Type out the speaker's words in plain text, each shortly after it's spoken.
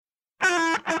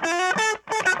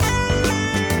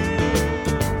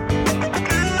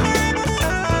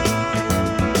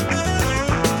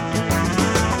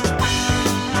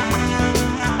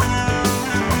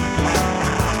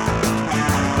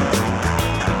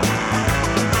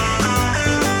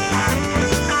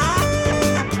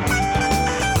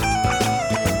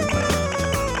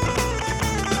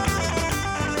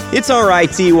It's all right,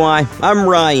 TY. I'm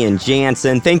Ryan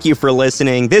Jansen. Thank you for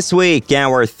listening. This week,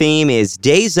 our theme is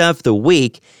Days of the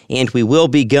Week, and we will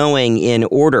be going in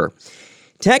order.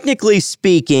 Technically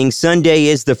speaking, Sunday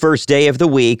is the first day of the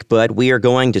week, but we are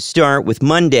going to start with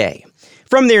Monday.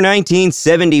 From their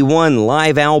 1971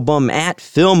 live album At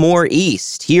Fillmore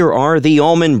East, here are the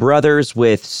Allman Brothers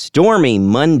with Stormy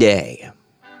Monday.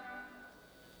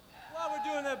 While we're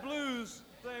doing that blues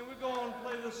thing, we're going to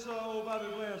play this old Bobby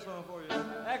Blair song for you.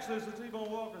 Actually, it's a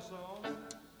T-Bone Walker song.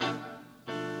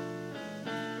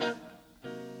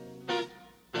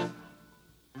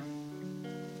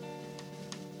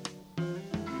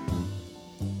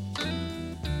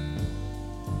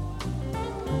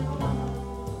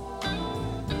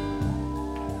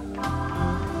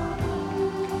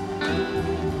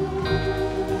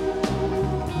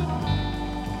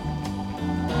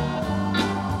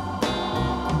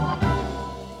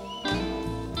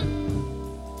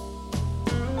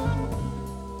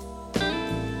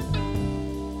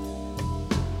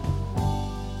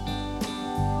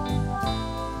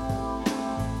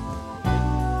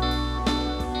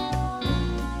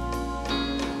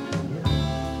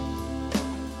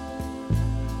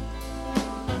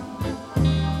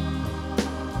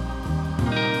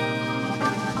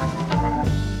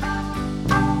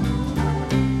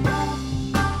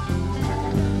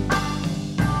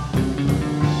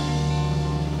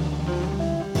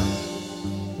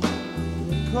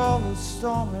 Call it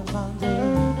Stormy Monday,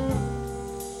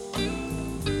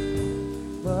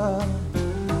 but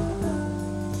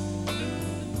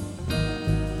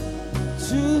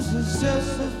Tuesday's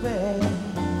just as bad.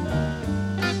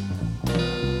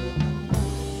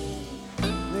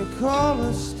 They call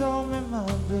it Stormy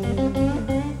Monday,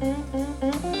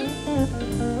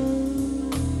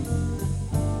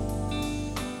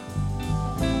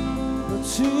 but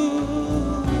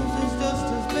Tuesday's just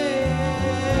as bad.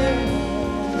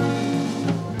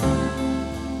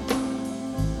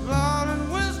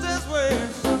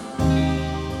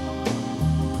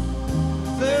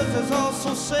 Thursday's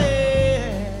also sad.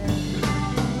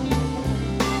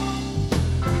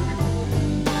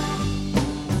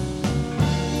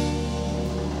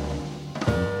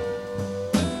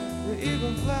 The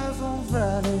eagle flies on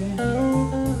Friday.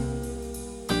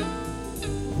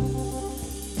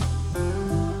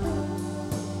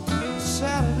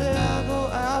 Saturday I go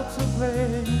out to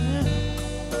play.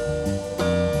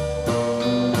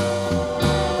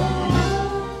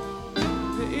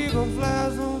 The eagle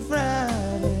flies on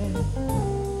Friday.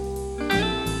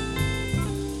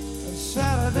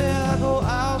 Saturday I go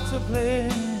out to play.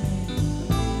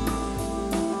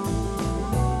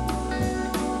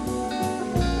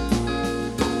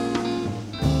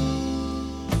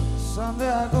 Sunday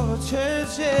I go to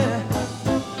church, yeah.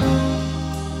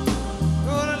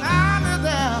 Go to line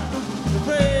down to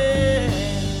pray.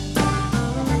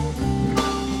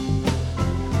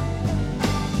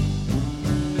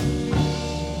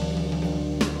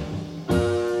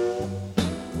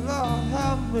 Lord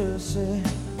have mercy.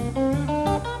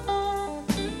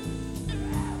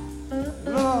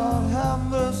 Lord have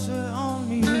mercy on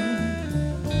me.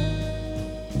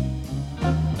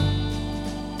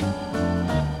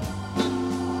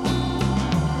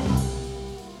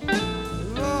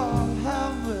 Lord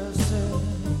have mercy.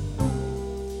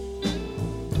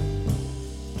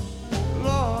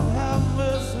 Lord have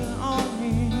mercy on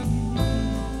me.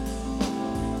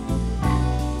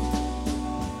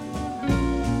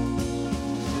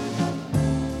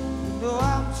 Though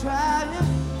I'm trying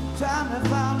to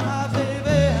find my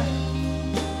baby.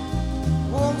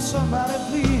 Won't somebody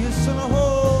please send her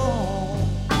home?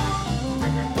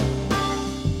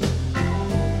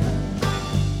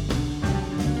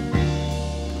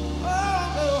 Oh,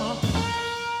 no.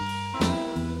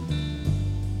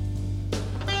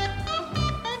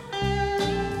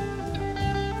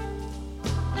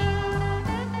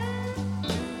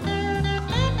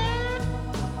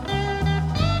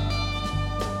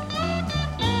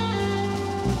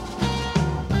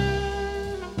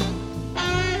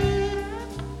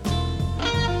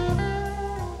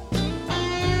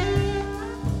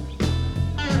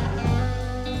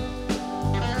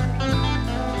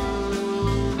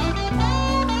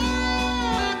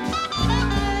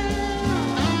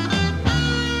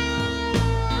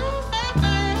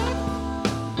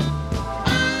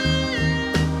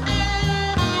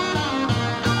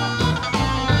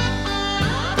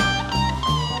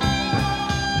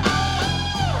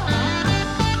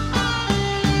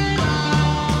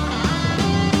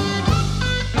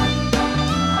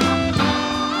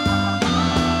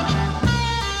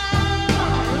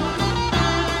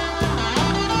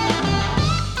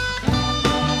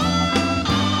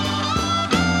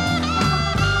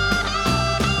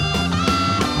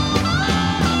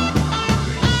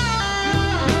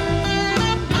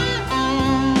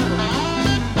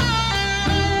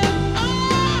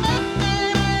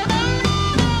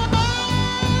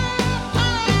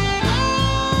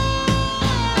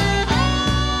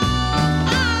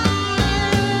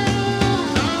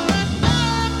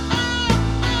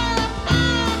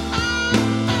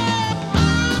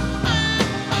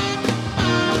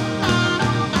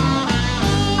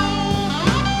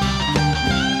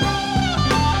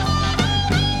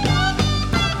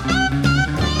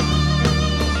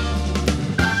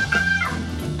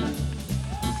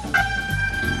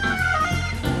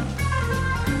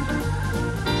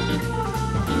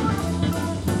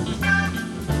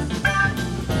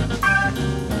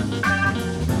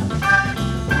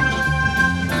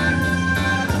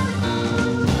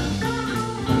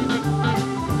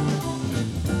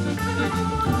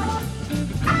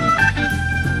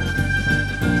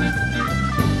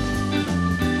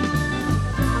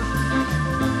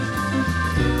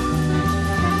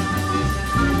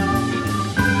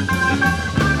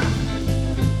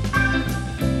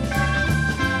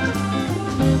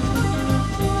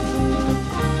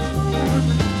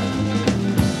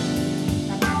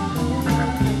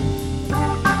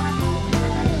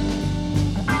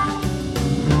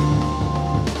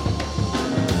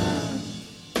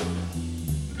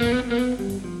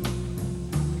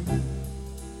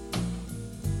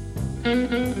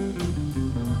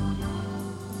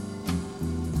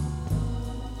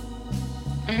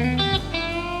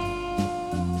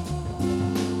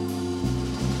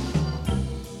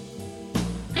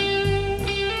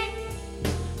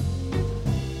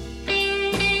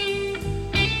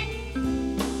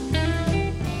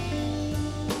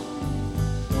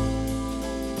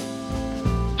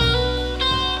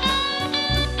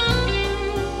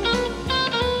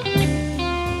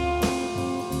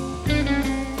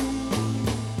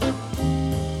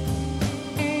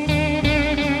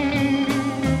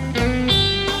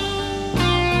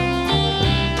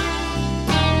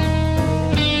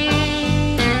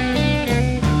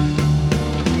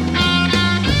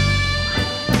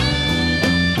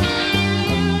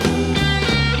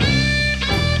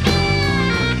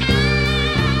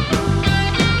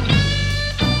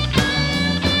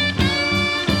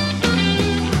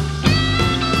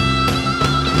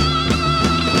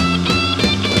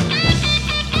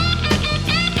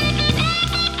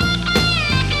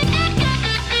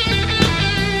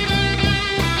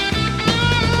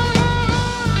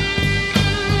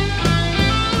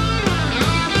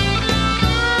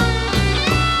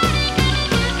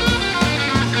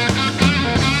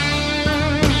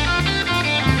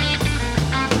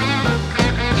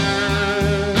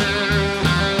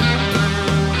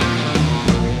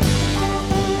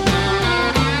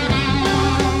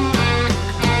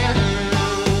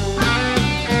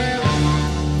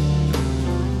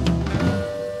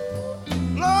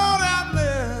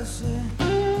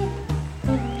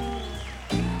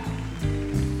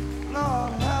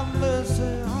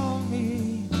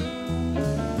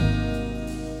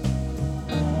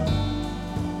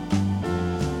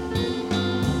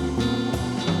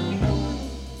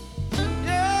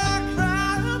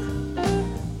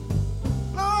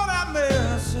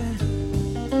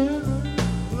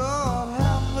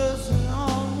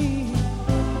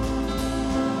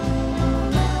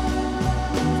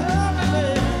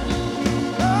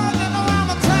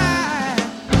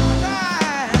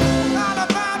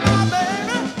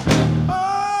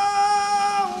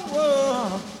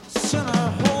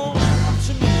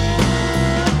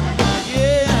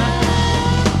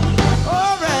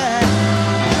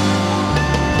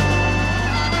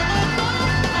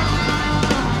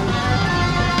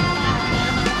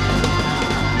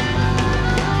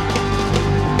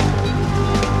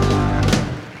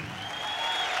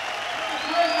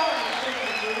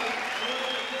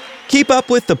 Keep up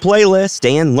with the playlist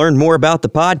and learn more about the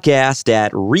podcast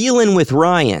at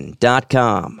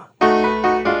reelinwithryan.com.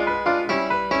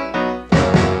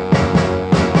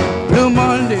 Blue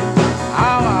Monday,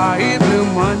 how I hate Blue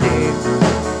Monday.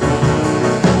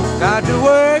 Got to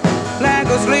work like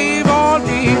a slave all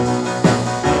day.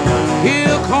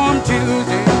 Here come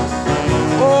Tuesday,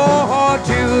 oh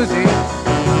Tuesday.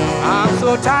 I'm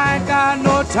so tired, got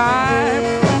no time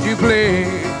to play.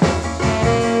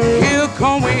 Here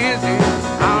come Wednesday,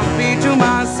 I'm beat to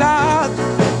my side.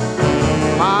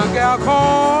 My gal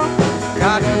called,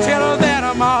 got to tell her that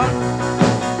I'm out.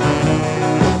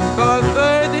 'Cause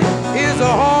Thursday is a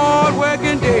hard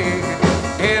working day,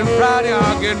 and Friday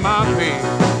I'll get my pay.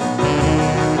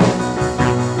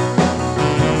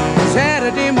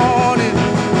 Saturday morning,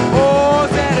 oh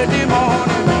Saturday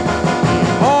morning,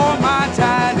 all my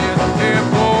tiredness they're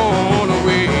blown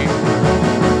away.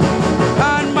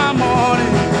 On my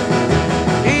morning,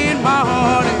 in my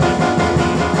honey,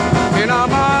 and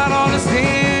I'm out on the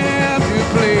stage to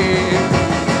play.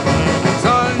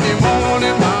 Sunday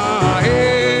morning, my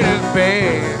head is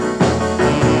bad.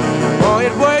 Oh,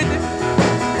 it's worth it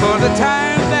for the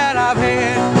time that I've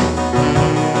had.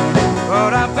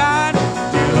 But I've got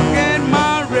to get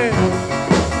my rest,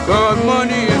 'cause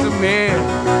money is a man.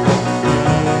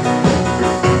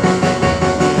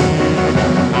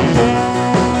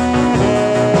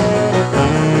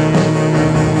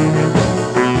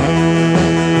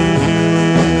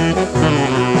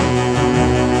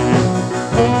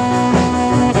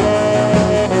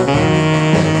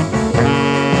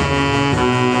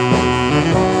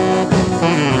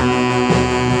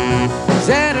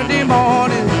 Saturday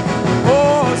morning,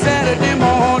 oh Saturday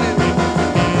morning,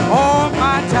 all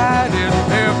my tiredness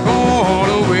they're gone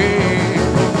away.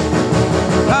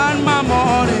 On my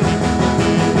morning,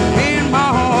 in my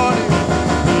honey,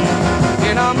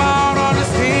 and I'm out on the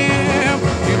stage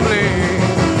to play.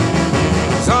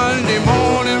 Sunday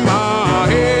morning, my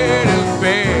head is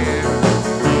bad.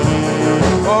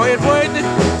 Oh, it's worth it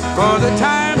for the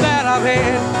time that I've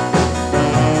had.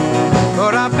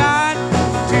 But I've got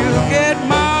to get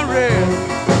my rest,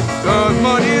 'cause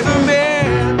money's a man.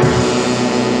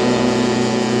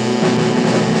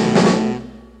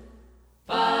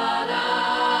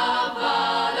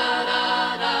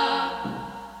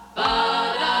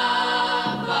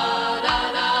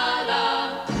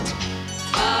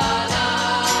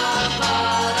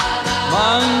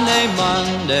 Monday,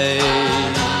 Monday,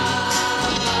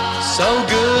 so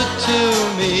good to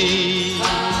me.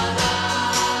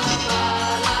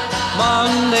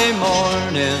 Monday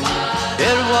morning,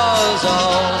 it was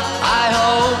all I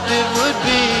hoped it would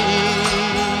be.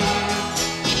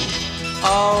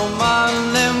 Oh,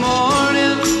 Monday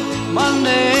morning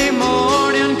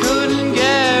couldn't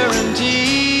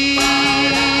guarantee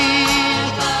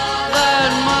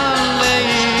that Monday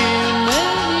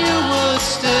evening you would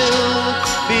still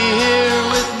be here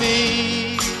with me.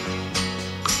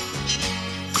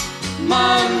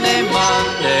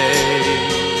 Monday,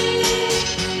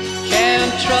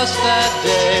 can't trust that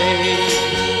day.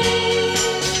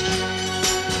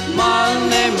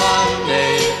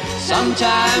 Monday,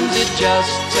 sometimes it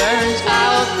just turns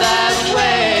out that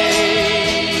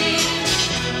way.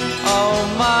 Oh,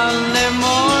 Monday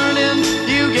morning,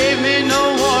 you gave me no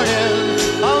warning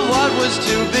of what was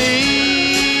to be.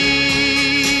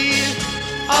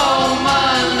 Oh,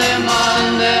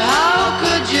 Monday, how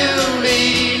could you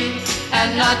leave and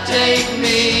not take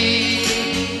me?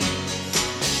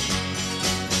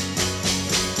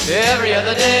 Every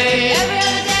other day,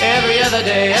 every other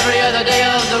day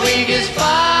of the week is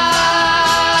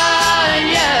fine,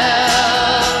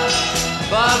 yeah.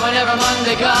 But whenever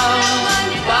Monday comes,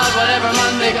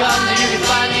 you can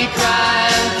find me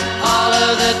crying all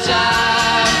of the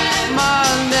time.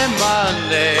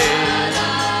 Monday,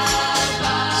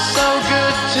 so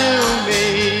good to me.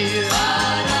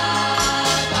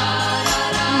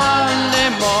 Monday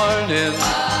morning,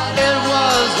 it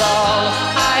was all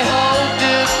I hoped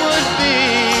it would be.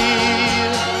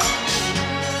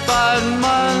 But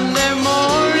Monday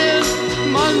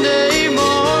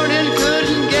morning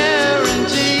couldn't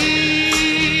guarantee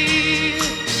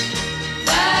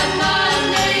that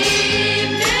Monday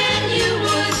evening you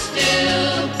would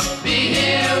still be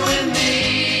here with me.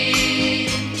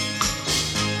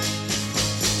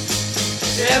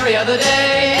 Every other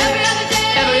day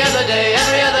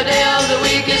of the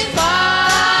week is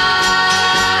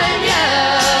fine,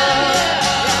 yeah.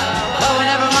 But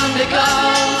whenever Monday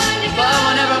comes,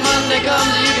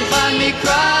 you can find me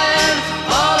crying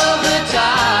all of the time.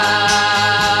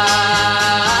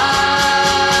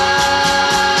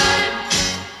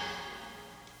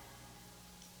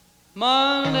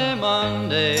 Monday,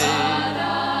 Monday,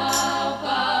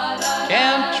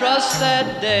 can't trust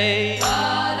that day.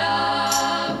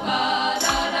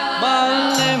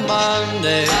 Monday,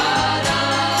 Monday,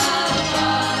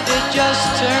 it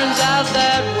just turns out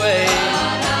that way.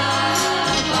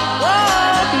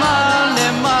 Oh,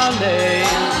 Monday, Monday,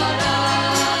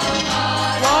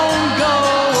 won't go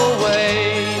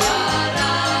away.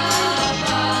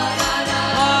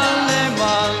 Monday,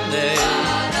 Monday,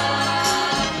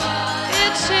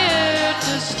 it's here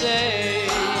to stay.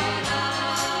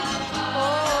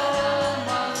 Oh,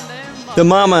 Monday, Monday. The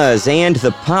Mamas and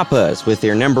the Papas with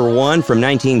their number one from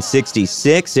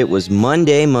 1966. It was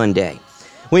Monday, Monday.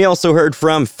 We also heard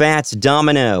from Fats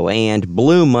Domino and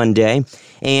Blue Monday.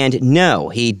 And no,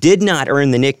 he did not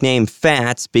earn the nickname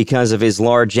Fats because of his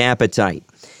large appetite.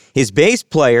 His bass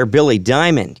player, Billy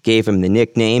Diamond, gave him the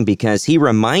nickname because he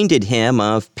reminded him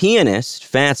of pianist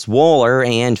Fats Waller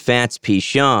and Fats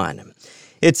Pichon.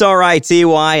 It's all right,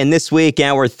 TY, and this week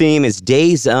our theme is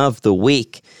Days of the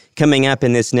Week. Coming up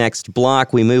in this next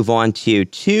block, we move on to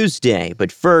Tuesday,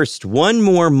 but first, one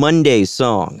more Monday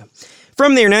song.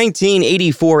 From their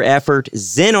 1984 effort,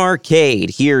 Zen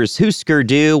Arcade, here's Husker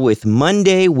Du with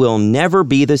Monday Will Never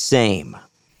Be the Same.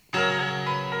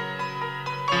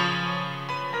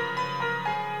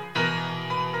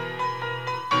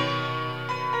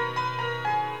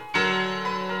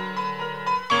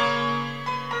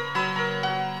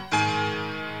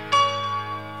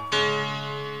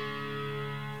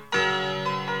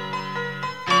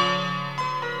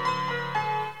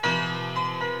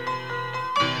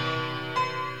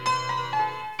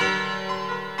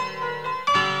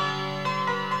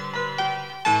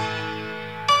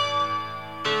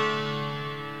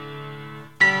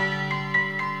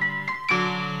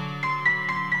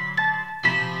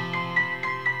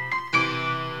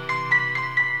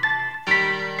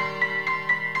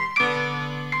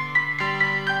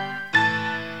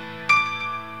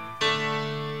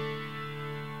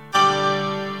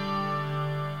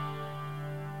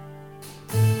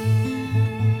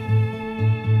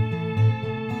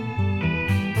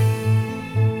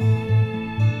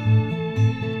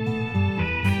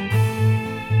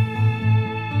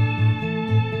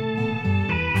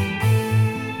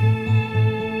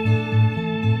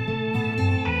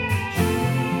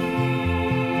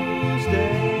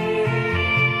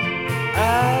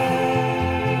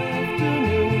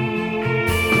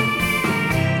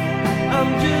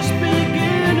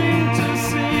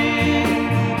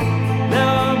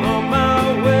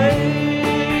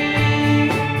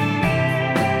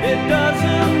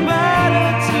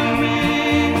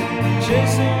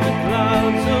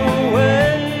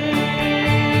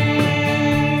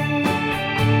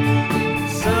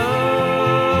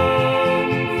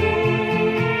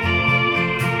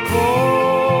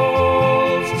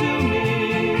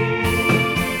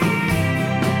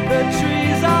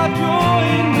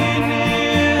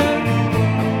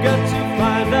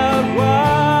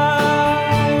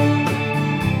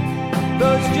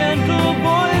 Those gentle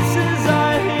voices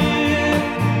I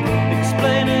hear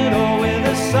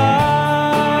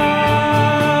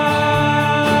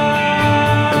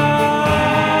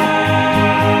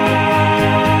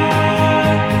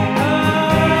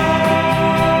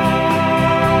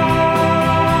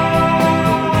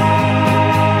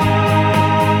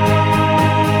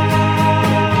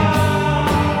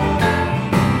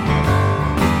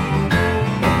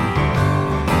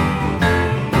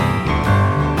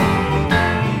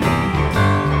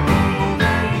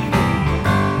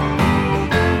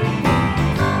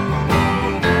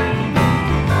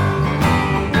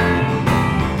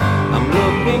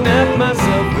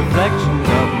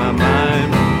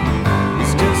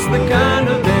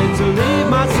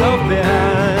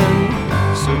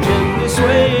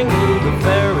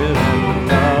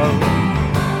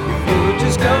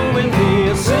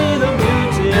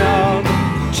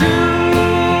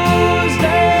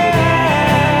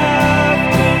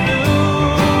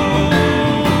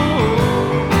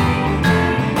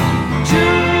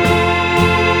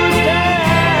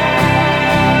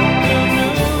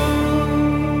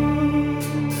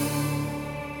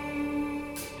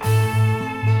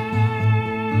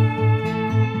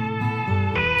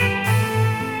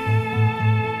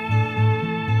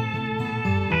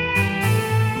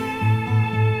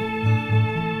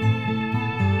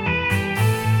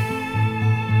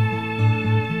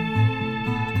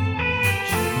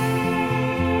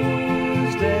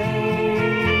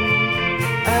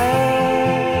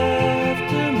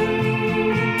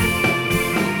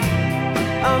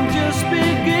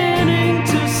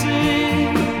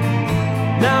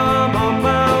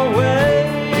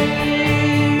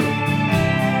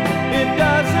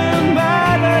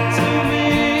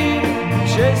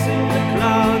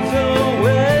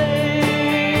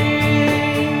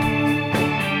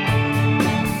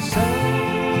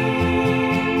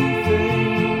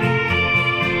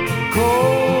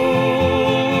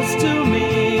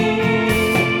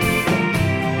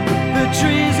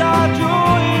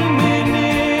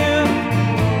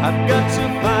I've got to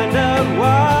find out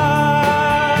why.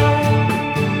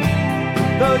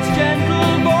 Those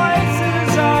gentle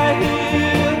voices I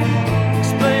hear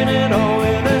explain it all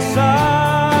in a sigh.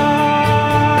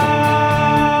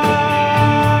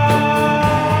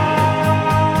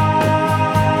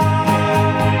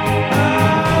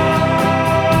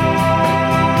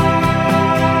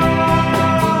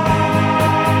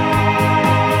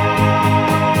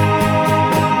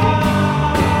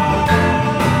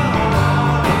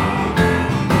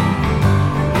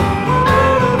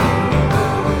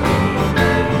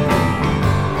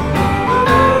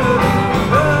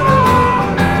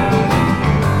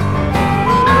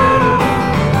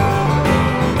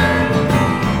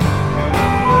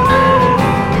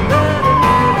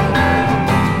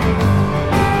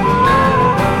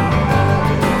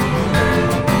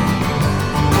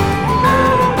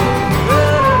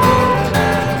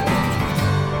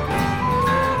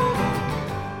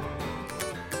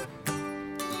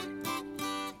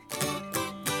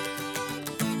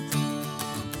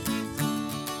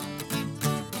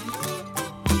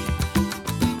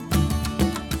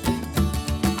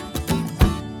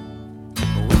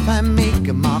 If I make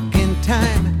a mark in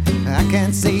time, I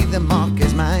can't say the mark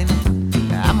is mine.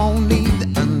 I'm only the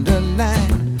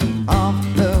underline of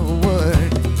the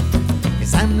word.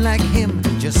 'Cause I'm like him,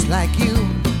 just like you.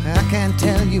 I can't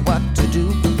tell you what to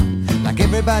do. Like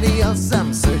everybody else,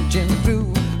 I'm searching through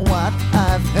what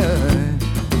I've heard.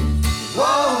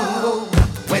 Whoa,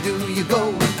 where do you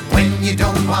go when you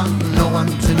don't want no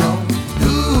one to know?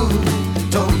 Who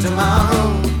told tomorrow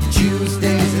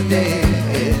Tuesday's a day?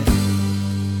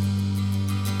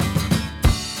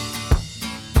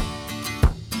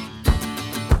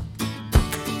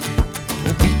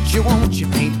 Won't you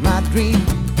paint my dream?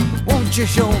 Won't you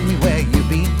show me where you've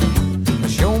been?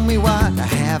 Show me what I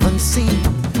haven't seen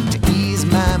to ease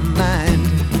my mind.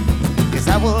 'Cause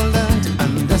I will learn to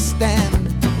understand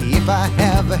if I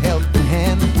have a helping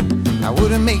hand. I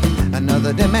wouldn't make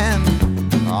another demand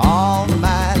all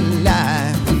my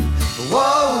life.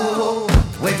 Whoa,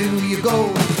 where do you go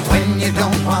when you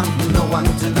don't want no one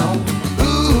to know?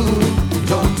 Ooh,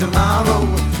 told tomorrow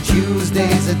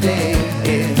Tuesday's a day.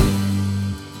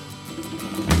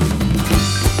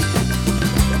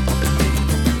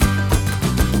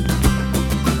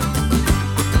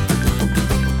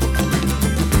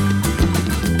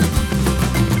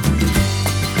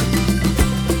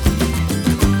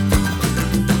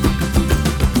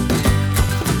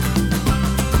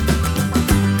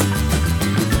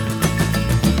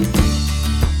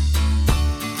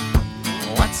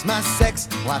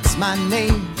 What's my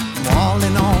name? All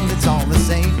in all, it's all the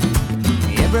same.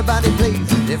 Everybody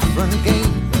plays a different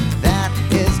game, that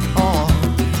is all.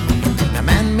 A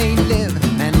man may live,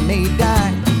 man may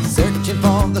die, searching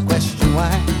for the question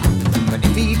why. But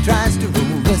if he tries to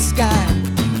rule the sky,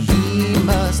 he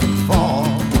must fall.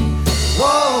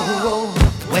 Whoa,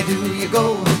 where do you go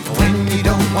when you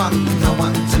don't want no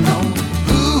one to know?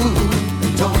 Ooh,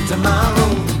 told tomorrow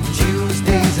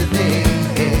Tuesday's a day.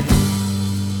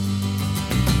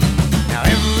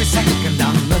 Second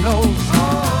on the nose,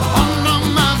 on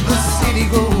the city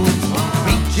goes,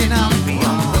 reaching out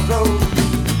beyond the road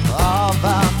of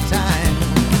our time.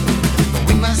 But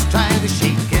we must try to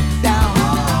shake it down,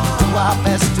 do our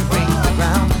best to break the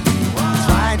ground,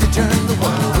 try to turn the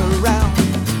world around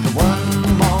one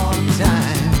more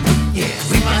time. Yes,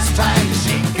 we must try to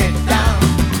shake it down,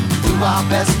 do our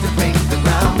best to break the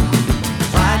ground,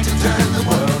 try to turn the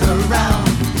world around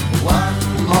one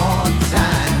more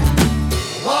time.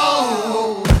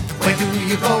 Whoa, where do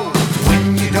you go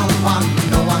when you don't want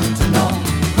no one to know?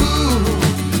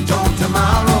 Ooh, told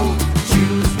tomorrow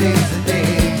Tuesday's a day.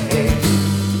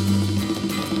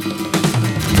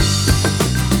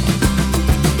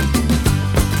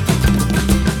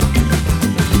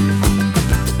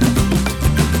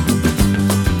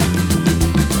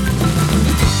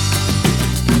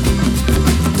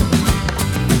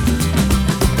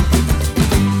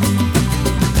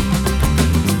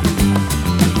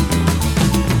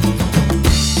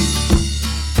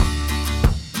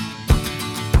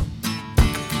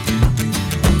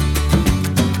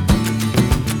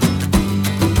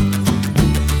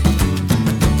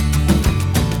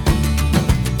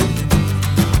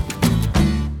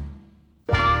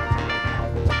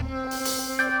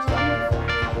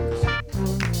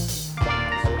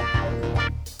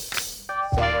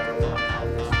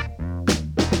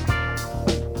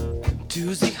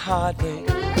 Tuesday heartbreak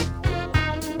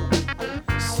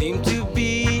seem to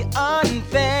be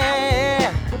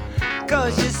unfair,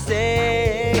 'cause you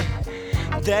say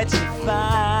that you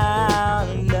found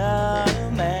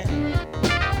another man.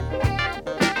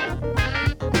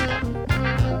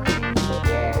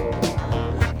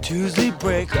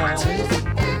 break hearts.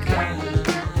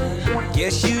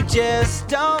 Guess you just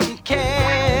don't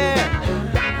care,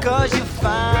 'cause you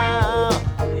found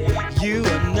you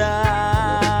another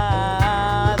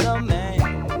man.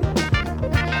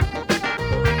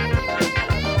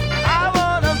 I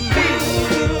wanna be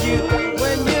with you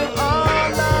when you're all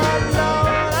alone.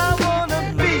 I wanna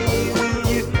be with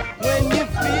you when you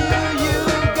feel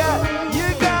you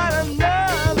got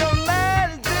another man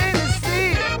to see.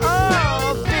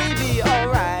 Oh, baby,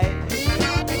 alright.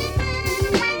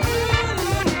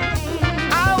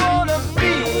 I wanna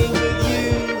be with you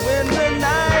when the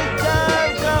night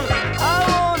time comes. I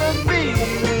wanna be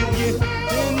with you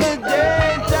when the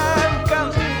daytime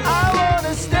comes. I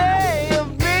wanna stay, oh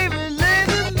baby,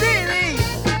 little baby,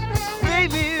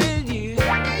 baby with you.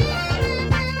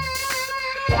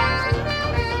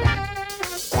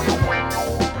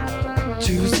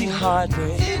 Tuesday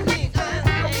heartbreak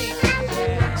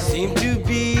seem to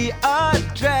be a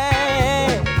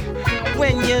drag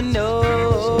when you know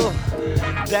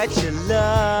that you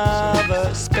love her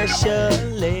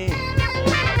especially.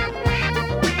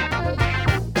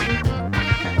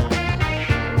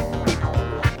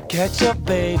 Catch up,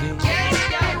 baby.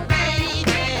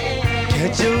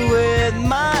 Catch you with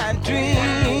my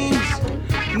dreams.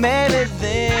 Maybe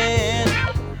then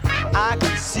I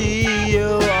can see you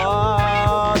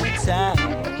all the time.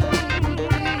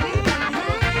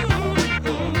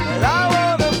 But I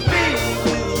wanna be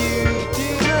with you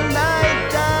till the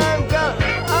nighttime comes.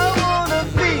 I wanna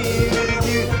be with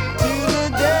you till the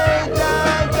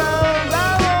daytime comes.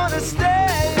 I wanna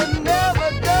stay and never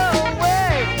go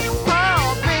away. Oh,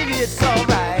 baby, it's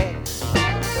alright.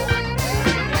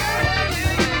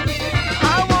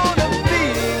 I wanna be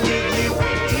with you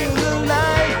till the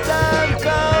nighttime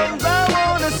comes. I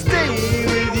wanna stay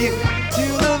with you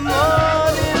till the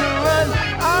morning run.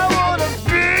 I wanna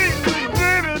be with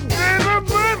baby, baby,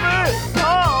 baby.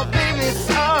 Oh, baby, it's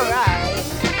alright.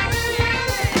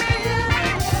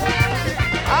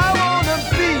 I wanna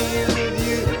be with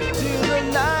you till the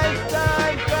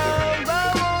nighttime comes. I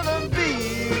wanna be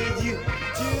with you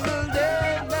till the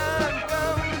daytime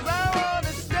comes. I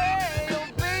wanna stay, oh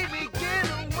baby, get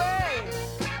away.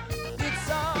 It's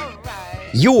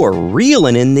alright. You're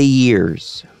reeling in the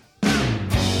years.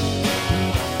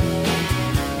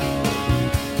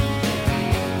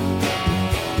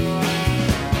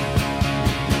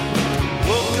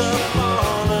 Woke up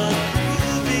on a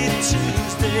groovy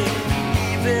Tuesday,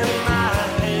 even my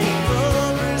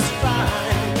hangover is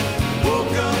fine.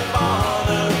 Woke up on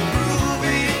a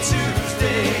groovy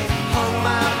Tuesday, hung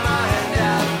my mind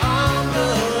out on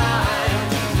the line.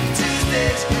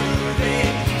 Tuesday's groovy,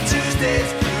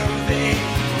 Tuesday's groovy.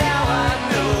 Now I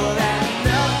know that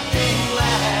nothing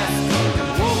lasts.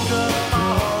 Woke up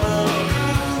on a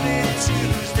groovy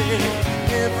Tuesday,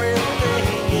 everything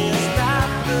is not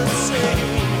the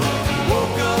same.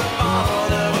 Woke up on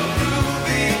a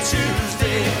groovy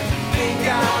Tuesday, think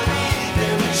I'll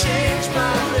even change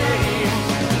my name.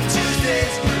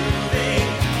 Tuesday's groovy,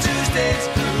 Tuesday's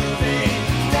groovy.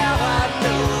 Now I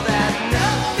know that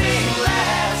nothing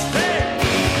lasts. Hey!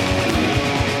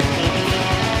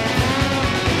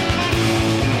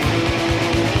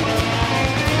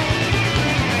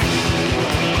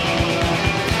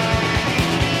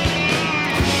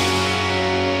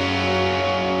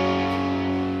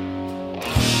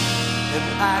 And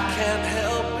I can't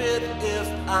help it if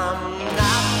I'm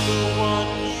not the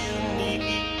one you need.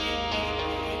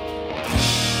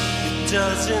 It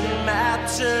doesn't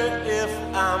matter if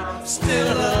I'm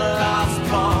still a lost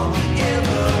ball in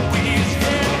the weeds.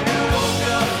 Yeah, I woke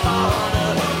up on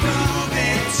a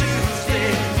groovy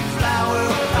Tuesday, flower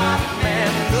pot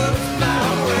man looked my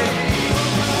way.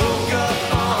 Woke up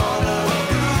on a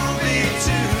groovy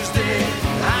Tuesday,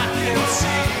 I can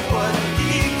see what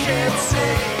he can't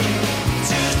say.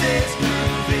 Tuesday's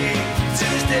groovy,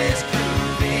 Tuesday's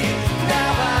groovy.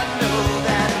 Now I know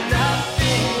that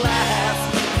nothing lasts.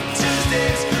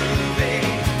 Tuesday's groovy,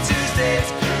 Tuesday's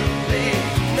groovy.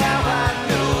 Now I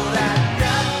know that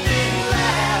nothing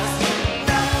lasts.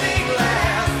 Nothing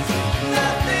lasts.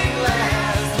 Nothing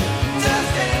lasts.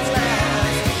 Tuesday's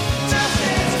last.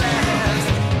 Tuesday's last.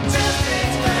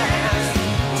 Tuesday's last.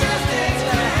 Tuesday's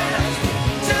last.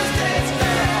 Tuesday's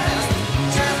last.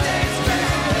 Tuesday's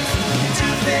last.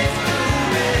 Tuesday's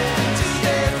groovy.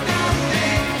 Tuesday's groovy.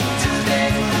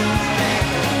 Tuesday's groovy.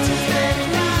 Tuesday's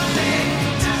groovy.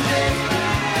 Tuesday's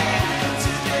groovy.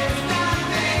 Tuesday's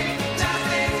nothing.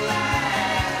 Nothing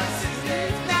lasts.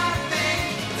 Tuesday's nothing.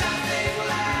 Nothing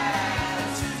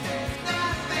lasts. Tuesday's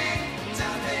nothing.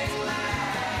 Nothing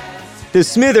lasts. The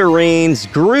Smithereens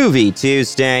Groovy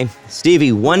Tuesday.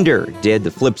 Stevie Wonder did the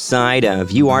flip side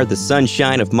of You Are the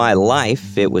Sunshine of My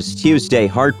Life. It was Tuesday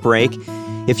Heartbreak.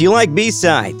 If you like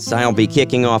B-sides, I'll be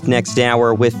kicking off next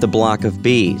hour with the Block of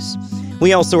Bees.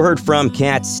 We also heard from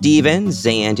Cat Stevens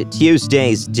and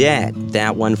Tuesday's Dead,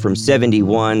 that one from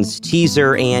 71's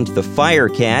Teaser and the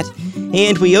Firecat.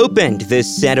 And we opened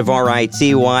this set of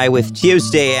RITY with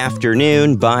Tuesday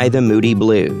Afternoon by the Moody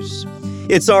Blues.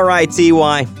 It's RITY.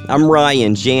 I'm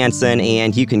Ryan Jansen,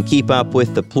 and you can keep up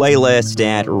with the playlist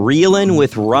at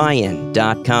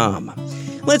reelinwithryan.com.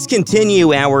 Let's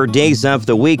continue our Days of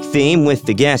the Week theme with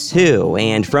the Guess Who,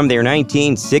 and from their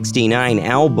 1969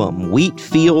 album,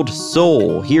 Wheatfield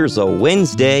Soul, here's a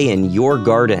Wednesday in Your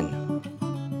Garden.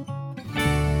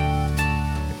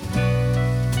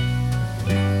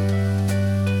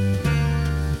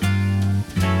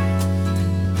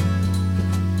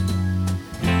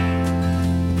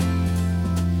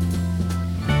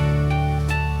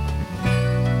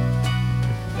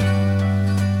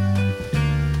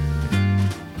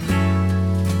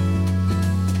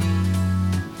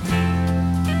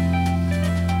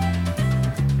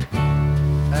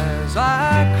 As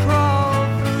I crawl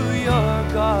through your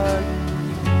garden,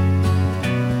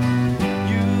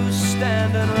 you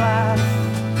stand and laugh,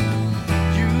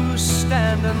 you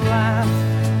stand and laugh.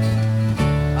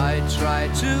 I try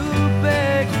to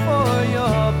beg for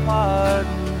your pardon,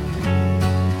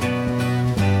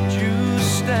 you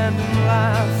stand and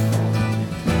laugh,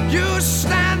 you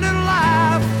stand and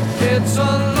laugh. It's a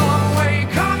long way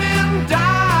coming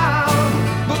down,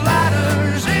 the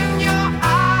ladder's in your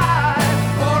eye.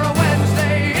 For a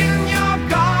Wednesday in your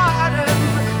garden,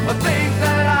 I think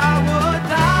that I would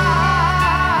die.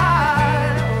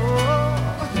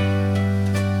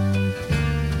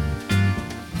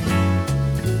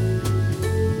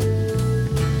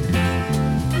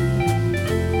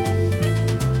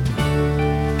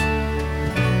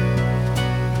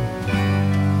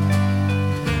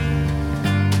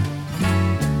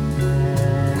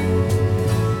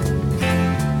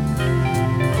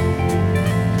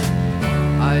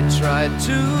 I tried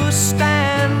to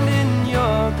stand in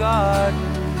your garden,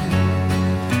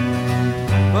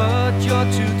 but you're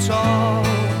too tall.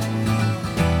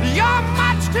 You're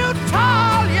much too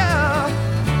tall, yeah.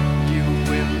 You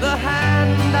win the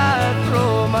hand I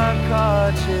throw my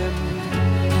cards in.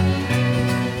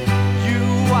 You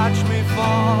watch me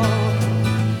fall.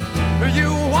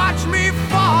 You watch me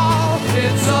fall.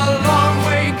 It's a long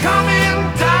way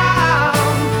coming down.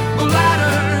 The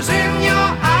ladder's in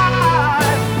your eye.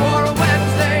 For a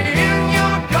Wednesday in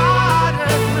your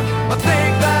garden, I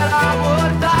think that I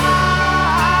would die.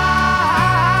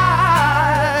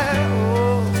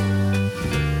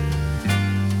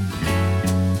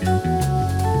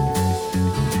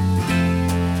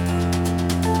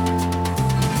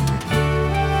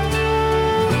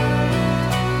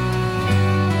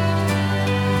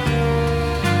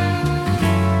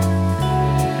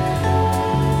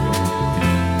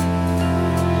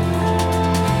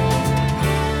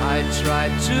 I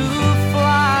tried to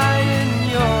fly in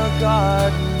your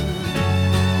garden,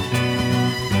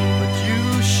 but you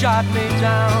shot me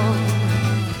down.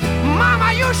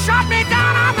 Mama, you shot me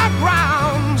down on the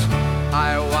ground.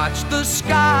 I watched the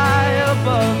sky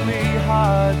above me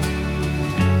harden,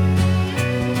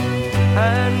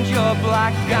 and your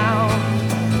black gown,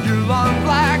 your long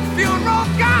black funeral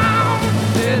gown.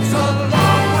 It's a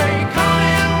long way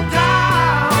coming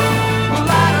down. The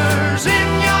ladder's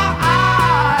in your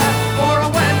eye. For a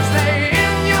Wednesday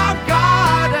in your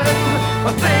garden, I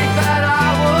think that I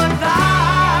would die.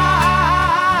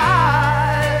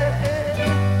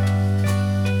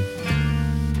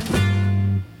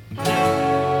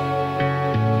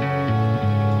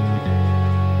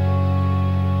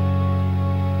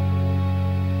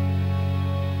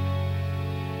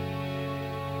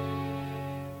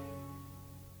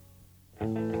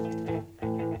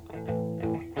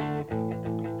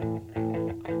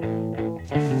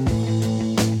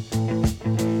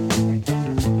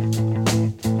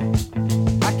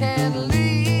 I can't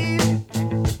leave,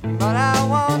 but I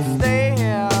won't stay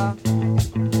here.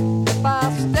 If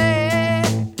I stay,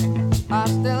 I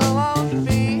still won't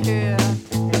be here.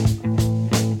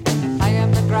 I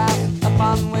am the grass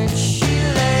upon which she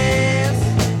lays.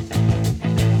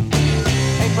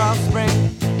 April, spring,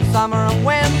 summer, and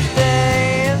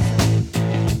Wednesdays.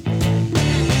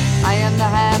 I am the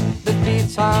hand that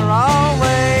beats her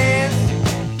always.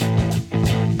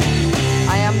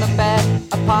 I am the bed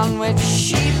upon which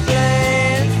she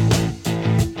plays.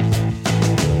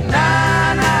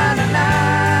 Na na na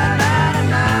na na na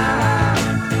na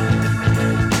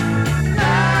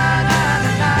na na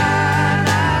na na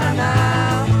na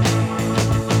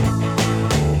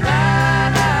na.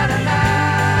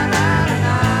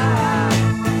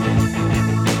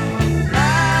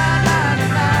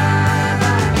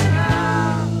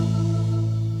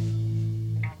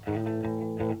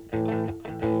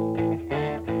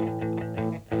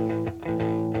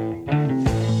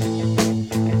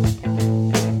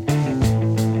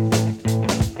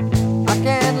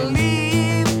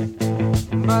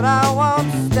 but I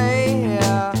won't stay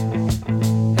here.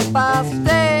 If I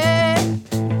stay,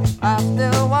 I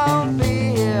still won't be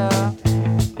here.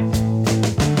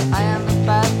 I am the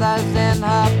feathers in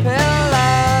her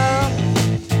pillow.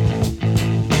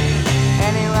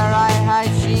 Anywhere I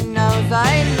hide, she knows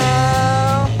I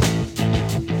know.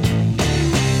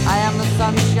 I am the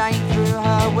sunshine through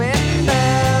her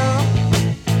window.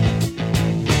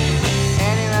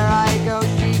 Anywhere I go,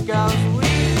 she goes,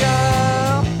 we go.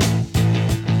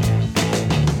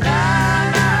 Na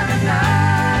na na na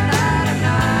na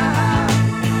na.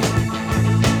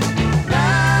 Na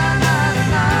na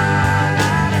na na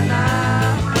na na.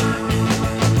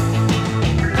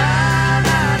 Na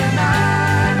na na na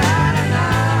na na.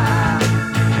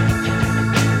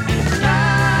 Na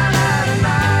na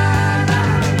na na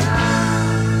na.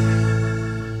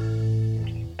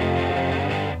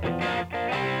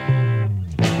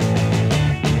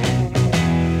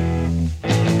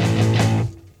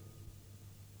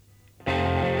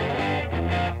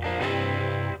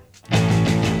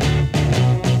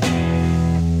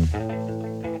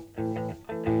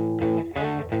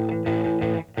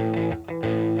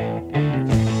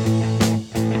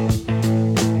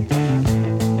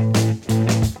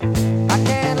 I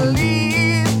can't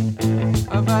leave,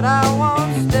 but I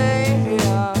won't stay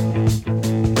here.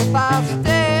 If I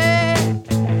stay,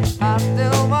 I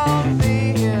still won't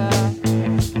be here.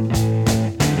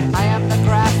 I am the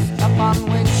grass upon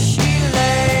which she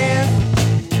lays.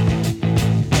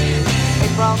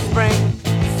 April, spring,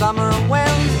 summer,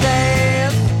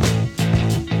 Wednesdays.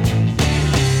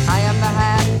 I am the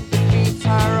hand that feeds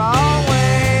her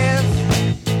always.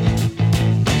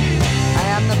 I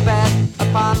am the bed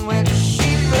upon which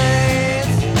she plays.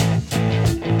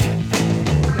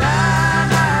 Na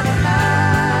na na na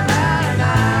na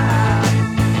na.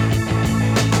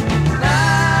 Na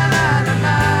na na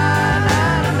na na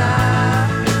na.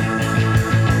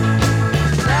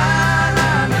 Na na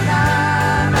na na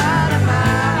na na.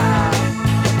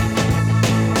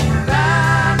 Na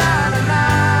na na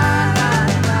na na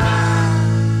na.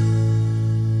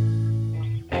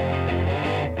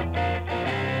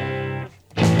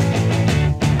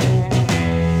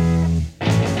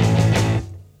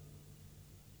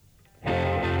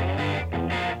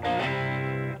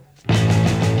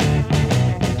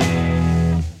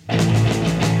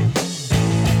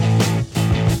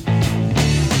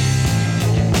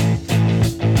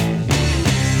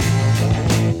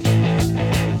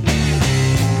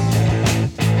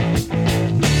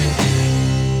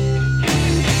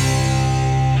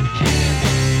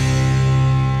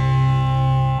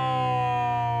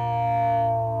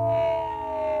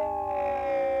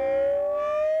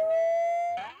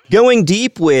 Going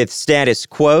deep with Status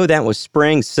Quo, that was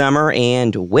Spring, Summer,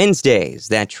 and Wednesdays.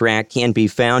 That track can be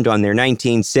found on their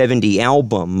 1970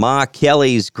 album, Ma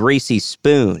Kelly's Greasy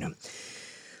Spoon.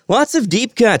 Lots of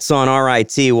deep cuts on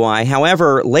RITY.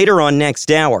 However, later on next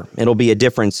hour, it'll be a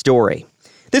different story.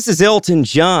 This is Elton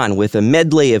John with a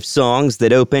medley of songs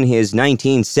that open his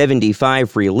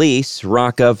 1975 release,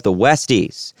 Rock of the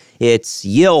Westies. It's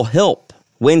Yill Hilp,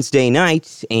 Wednesday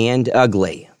Night, and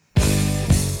Ugly.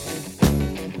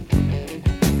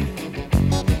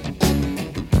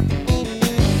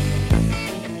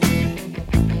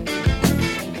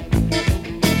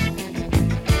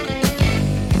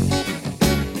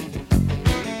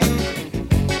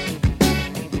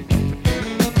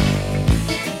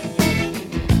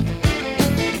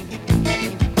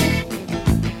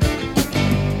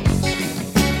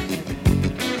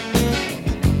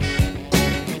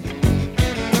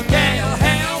 Can't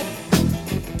help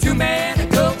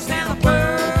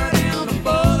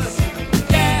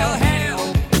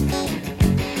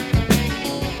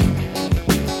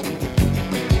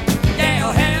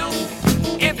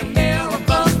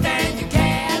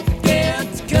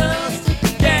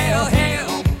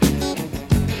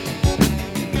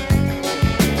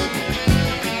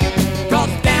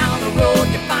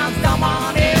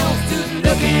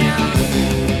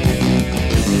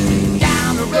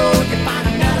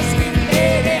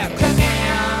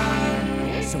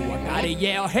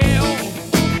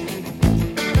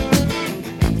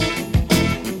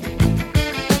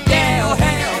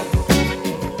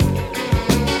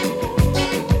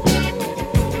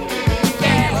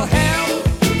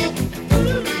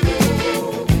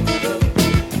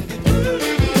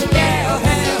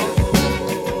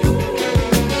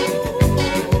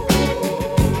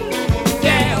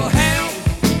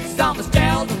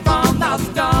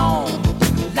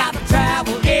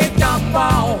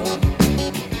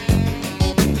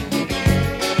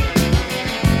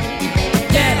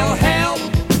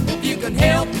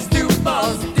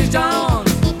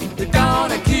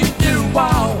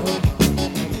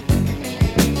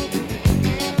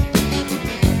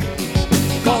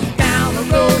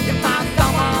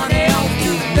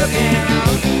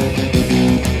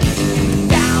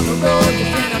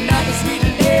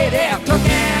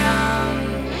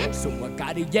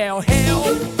Somebody yell help.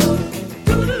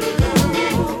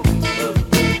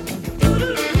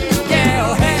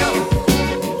 Yell help.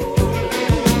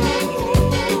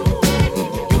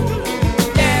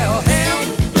 Yell help.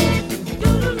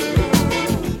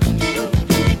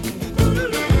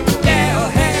 Yell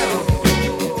help.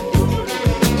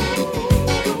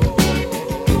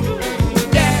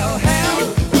 Yell help.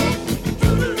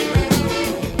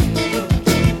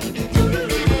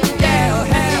 Yell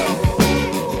help.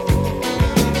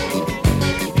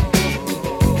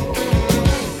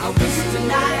 I wish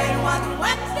tonight was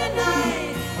Wednesday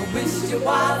night. I wish it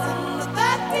wasn't the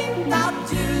 13th of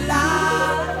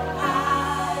July.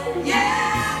 Yeah.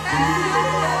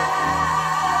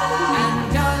 And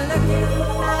you're looking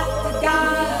at the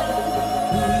guy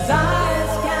whose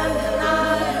eyes can't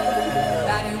deny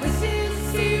that he wishes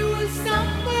he was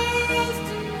somewhere else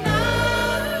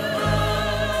tonight.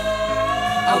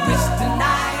 I wish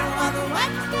tonight was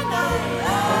Wednesday night.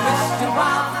 I wish it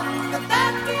wasn't the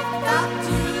 13th of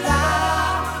July.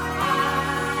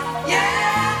 Yeah.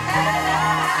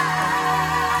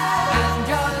 And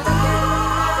you're looking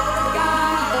at the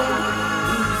guy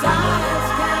whose eyes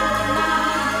can't deny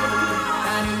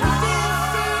that he wishes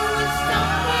he was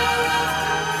somewhere else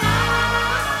tonight.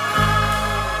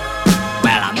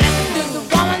 Well, I met this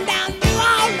woman down New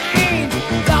Orleans.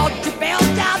 Thought she felt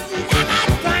just like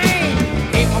a train.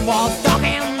 People was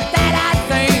talking that I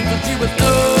think that she was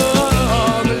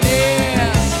ugly.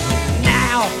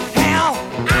 Now, hell,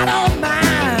 I don't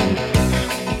mind.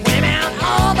 Women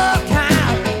all the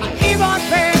time. I even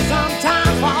pay some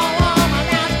time for a woman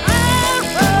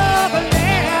that's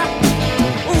ugly.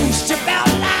 Ooh, she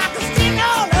felt like a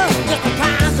steamroller, just the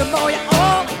kind to blow you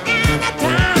over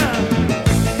anytime.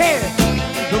 Hey,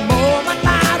 the moment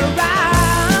might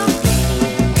arrive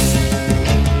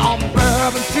on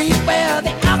Bourbon Street where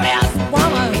the ugliest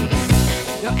woman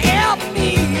you'll ever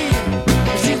meet.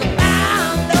 She's a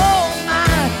fine old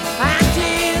man and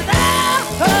she's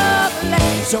ugly.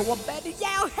 So I better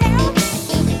yell help.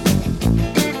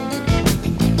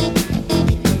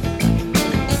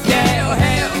 Yell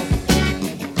help.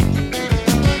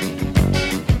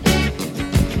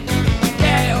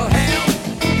 Yell help. Yell help.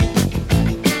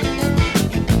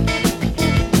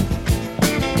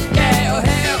 Yell help. Yell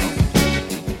help.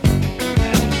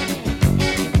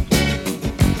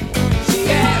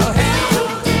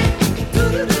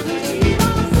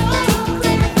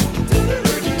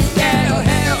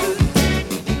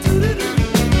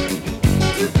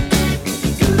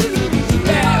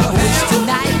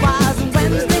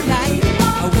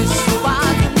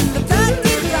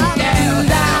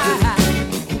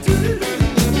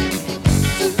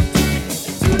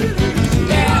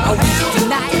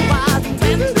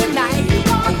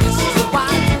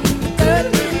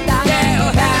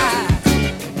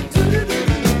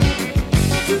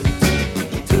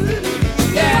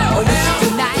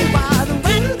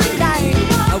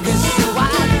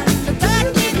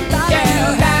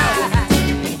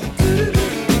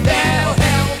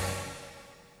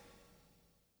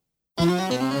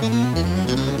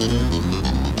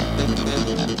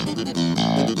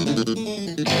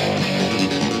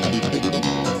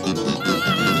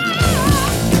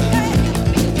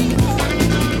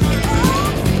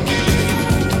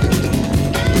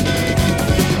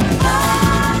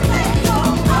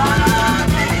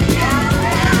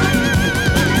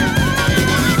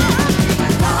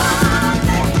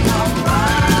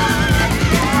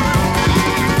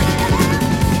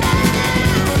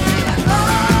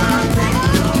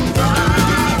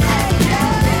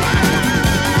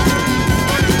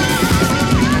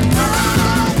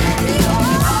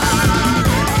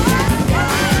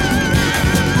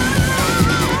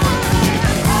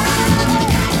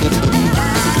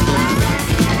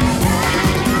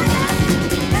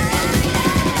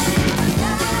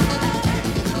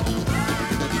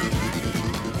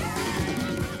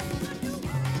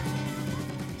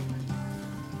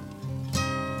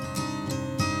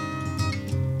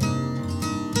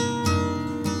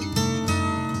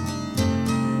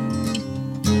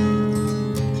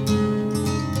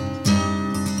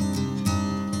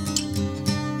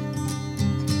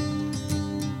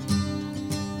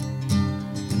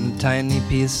 tiny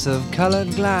piece of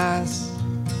colored glass,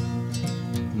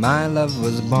 my love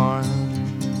was born.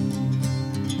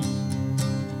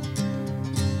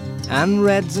 And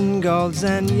reds and golds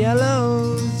and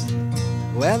yellows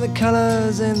were the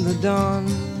colors in the dawn.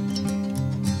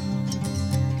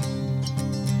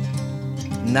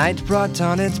 Night brought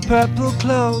on its purple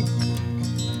cloak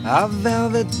of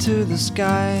velvet to the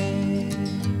sky,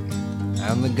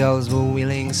 and the gulls were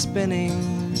wheeling, spinning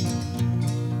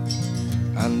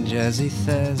on Jersey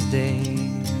Thursday.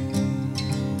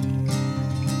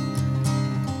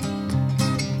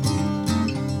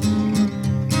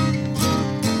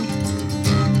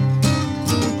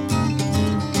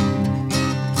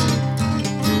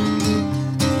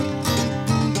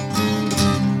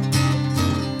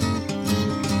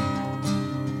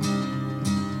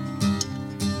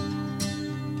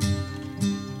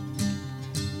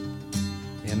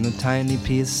 tiny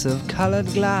piece of colored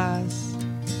glass,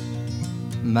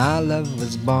 my love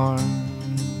was born.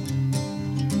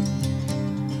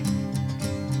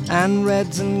 And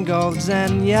reds and golds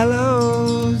and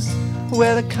yellows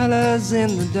were the colors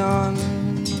in the dawn.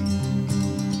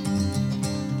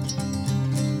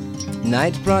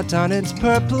 Night brought on its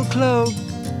purple cloak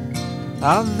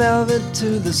of velvet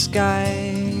to the sky,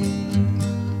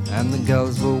 and the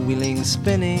gulls were wheeling,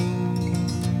 spinning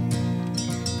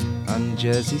on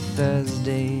Jersey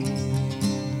Thursday.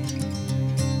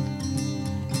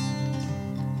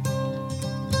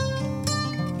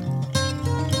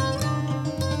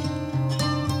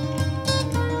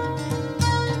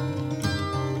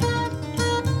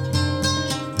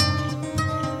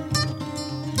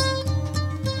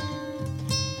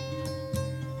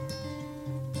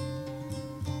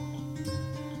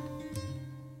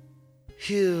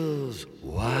 Here's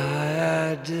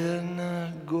why I did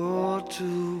not go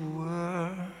to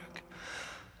work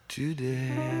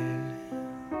today.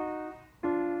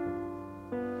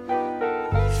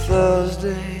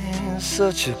 Thursday is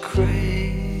such a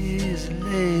crazy,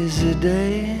 lazy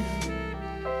day.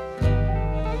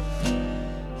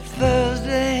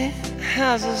 Thursday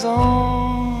has its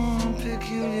own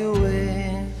peculiar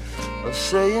way of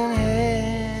saying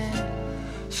hey.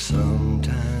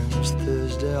 Sometimes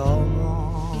Thursday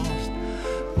almost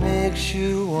makes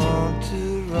you want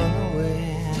to run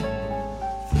away.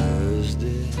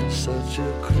 Thursday, such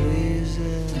a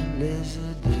crazy, lazy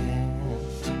day.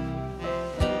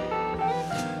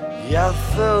 Yeah,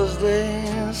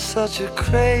 Thursday, such a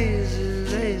crazy,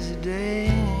 lazy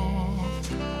day.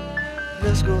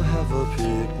 Let's go have a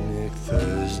picnic.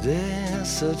 Thursday,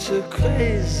 such a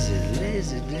crazy,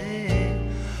 lazy day.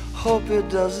 Hope it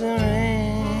doesn't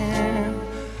rain.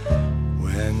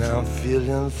 When I'm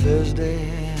feeling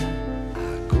Thursday,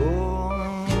 I go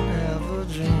and have a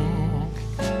drink.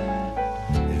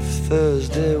 If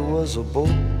Thursday was a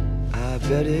boat, I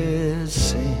bet it'd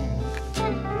sink.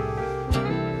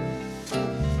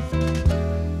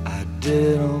 I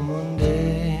did it on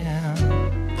Monday,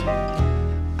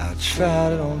 I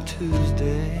tried it on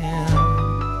Tuesday.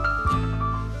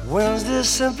 Wednesday's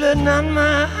simply not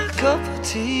my cup of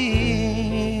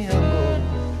tea.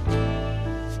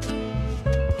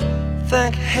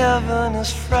 Thank heaven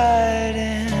it's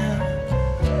Friday.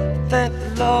 Thank the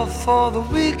Lord for the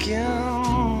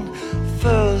weekend.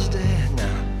 Thursday,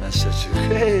 now that's such a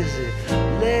crazy,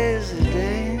 lazy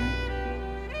day.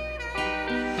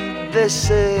 They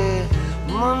say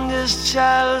Monday's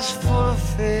child is full of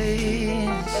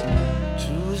face,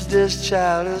 Tuesday's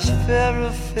child is fair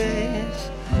of face,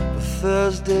 but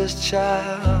Thursday's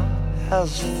child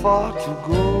has far to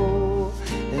go.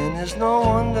 And it's no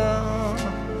wonder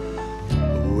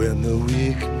when the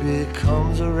week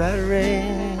becomes a rat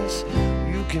race.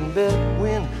 You can bet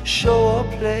win, show or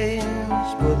place,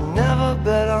 but never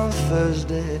bet on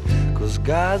Thursday, 'cause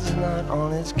God's not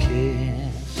on its case.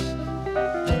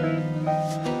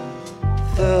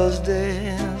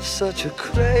 Thursday, such a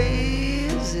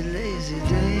crazy, lazy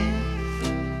day.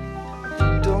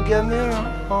 Don't get me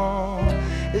wrong,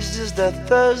 it's just that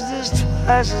Thursday's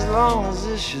twice as long as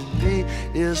it should be,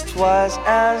 is twice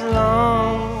as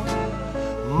long.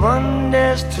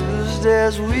 Mondays,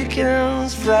 Tuesdays,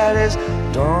 weekends, Fridays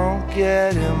don't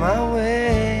get in my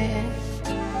way.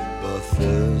 But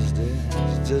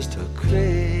Thursday's just a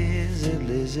crazy,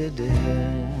 lazy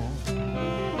day.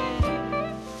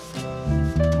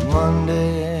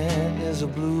 Monday is a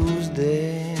blues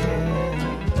day,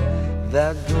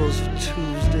 that goes for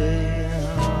Tuesday.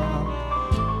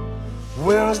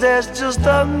 Wednesday's just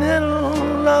the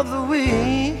middle of the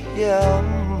week, yeah.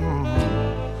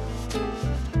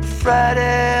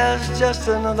 Friday's just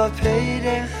another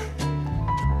payday.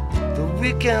 The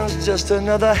weekend's just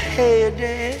another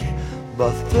heyday.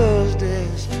 But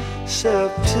Thursday's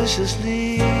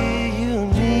surreptitiously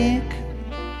unique.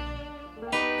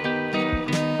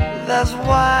 That's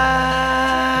why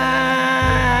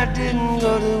I didn't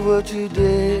go to work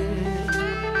today.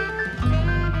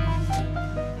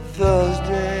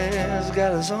 Thursday's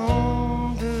got its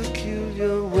own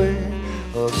peculiar way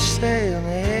of saying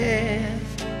it.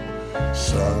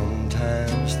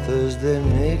 Sometimes Thursday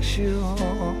makes you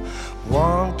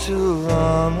want to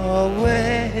run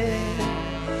away.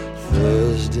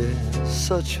 Thursday's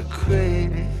such a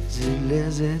crazy,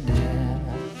 lazy day.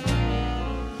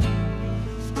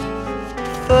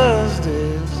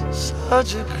 Thursday's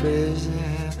such a crazy,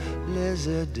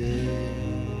 lazy day.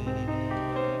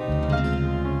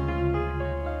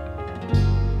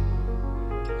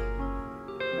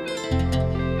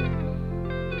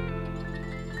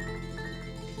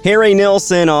 Harry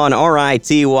Nilsson on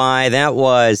RITY, that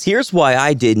was Here's Why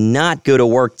I Did Not Go to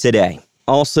Work Today,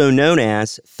 also known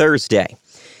as Thursday.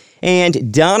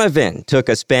 And Donovan took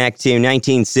us back to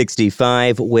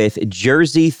 1965 with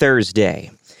Jersey Thursday.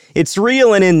 It's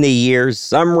reelin' in the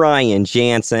years. I'm Ryan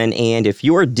Jansen, and if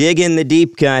you're digging the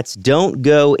deep cuts, don't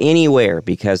go anywhere,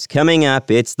 because coming up,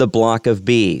 it's the Block of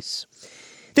Bees.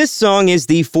 This song is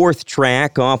the fourth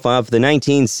track off of the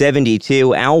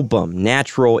 1972 album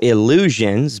Natural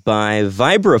Illusions by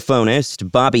vibraphonist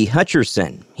Bobby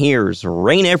Hutcherson. Here's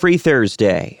Rain Every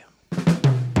Thursday.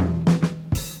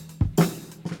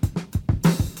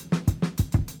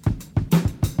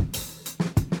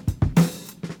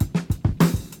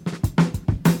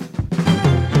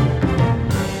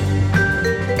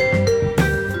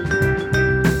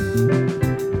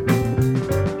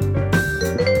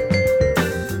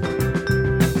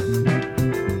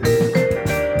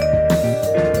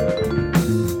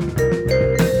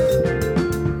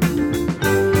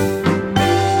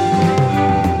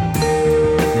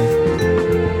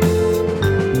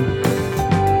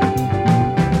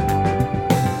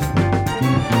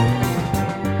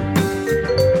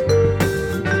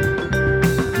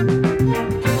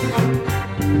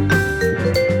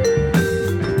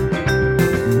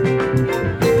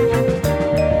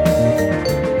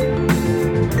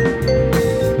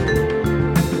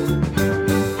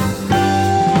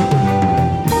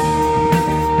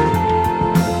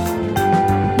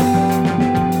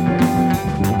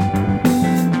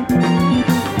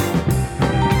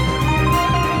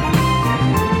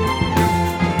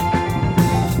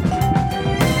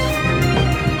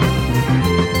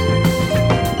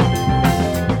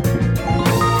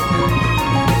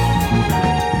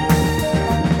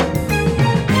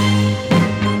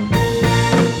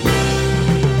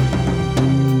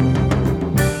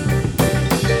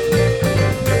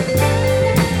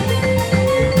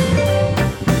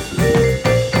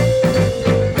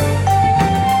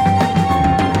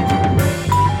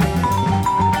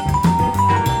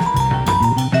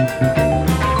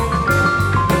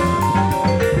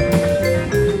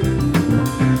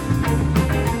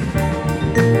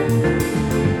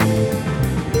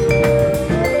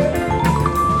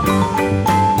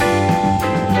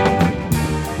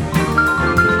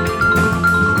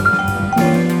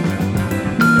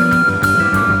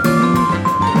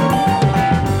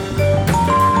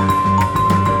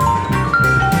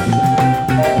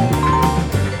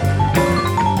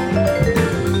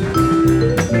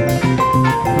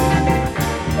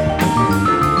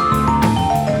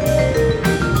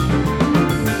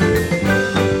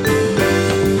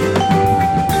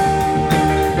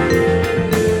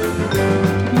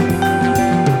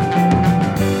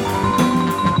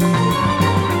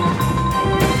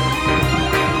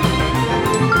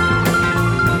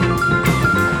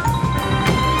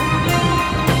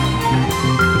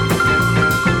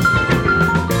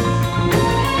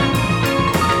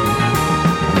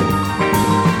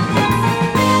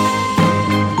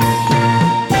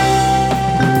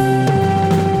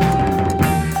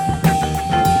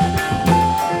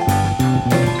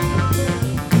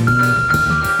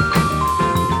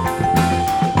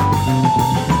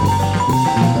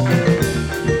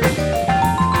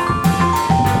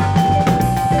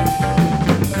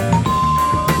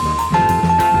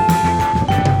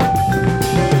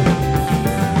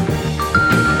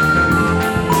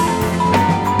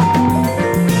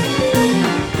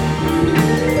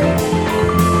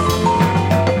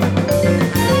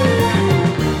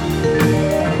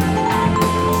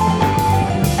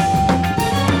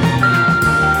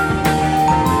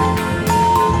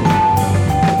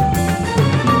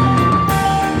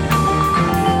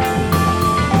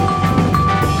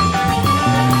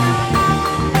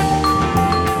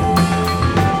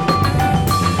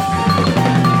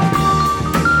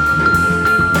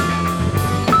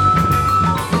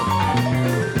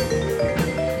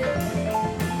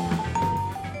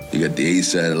 the A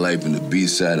side of life and the B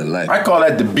side of life. I call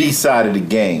that the B side of the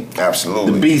game.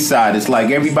 Absolutely. The B side. It's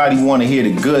like everybody want to hear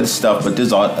the good stuff, but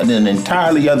there's an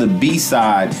entirely other B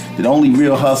side that only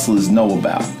real hustlers know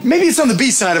about. Maybe it's on the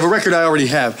B side of a record I already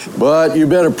have. But you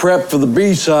better prep for the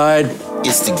B side.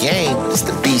 It's the game. It's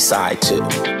the B side too.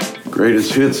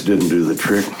 Greatest hits didn't do the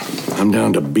trick. I'm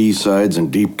down to B-sides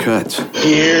and deep cuts.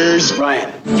 Here's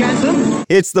Ryan Jansen.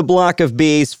 It's the Block of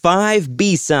Bees, 5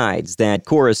 B-sides that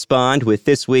correspond with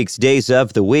this week's Days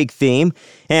of the Week theme.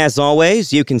 As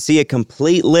always, you can see a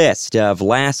complete list of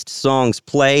last songs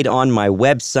played on my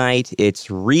website. It's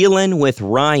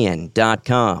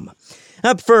reelinwithryan.com.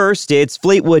 Up first, it's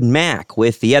Fleetwood Mac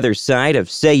with The Other Side of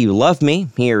Say You Love Me.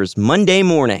 Here's Monday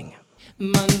Morning.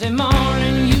 Monday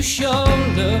morning, you sure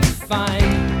look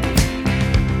fine.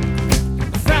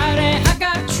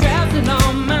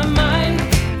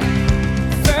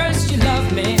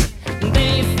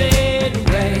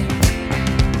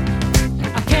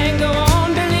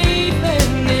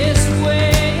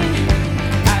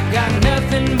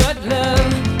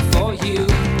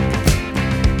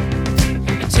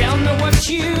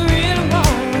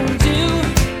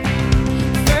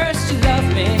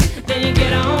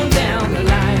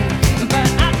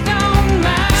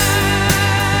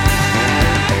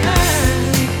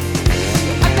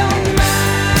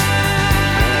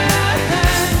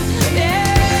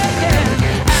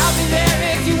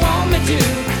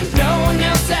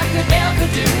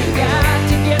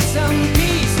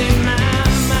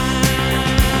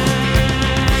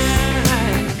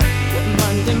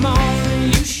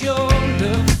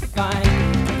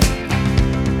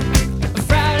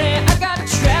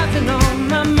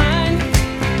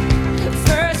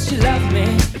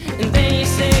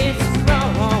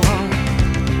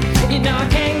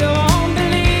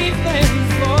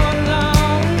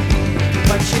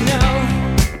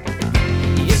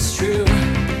 true.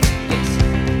 Yes.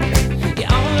 You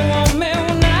only want me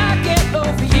when I get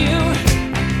over you.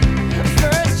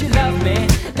 First you love me,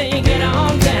 then you get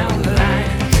on down the line.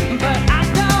 But I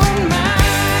don't mind.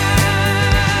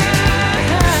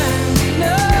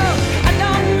 No, I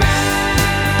don't mind.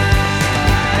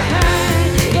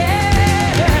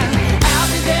 Yeah, I'll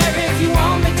be there if you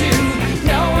want me to.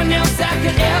 No one else I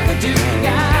could ever do.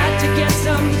 Got to get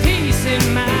some peace in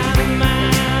my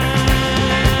mind.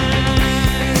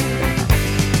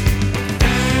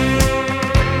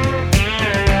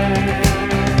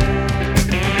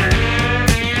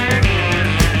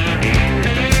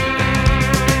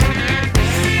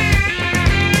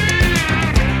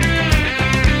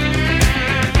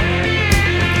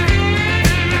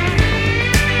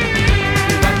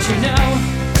 But you know,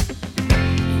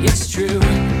 it's true.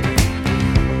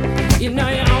 You know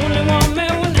you only want me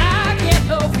when I get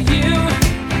over you.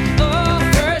 Oh,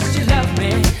 first you love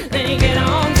me, then you get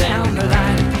on down the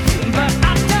line. But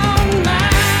I don't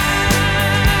mind.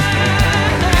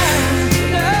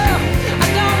 No, I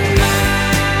don't mind.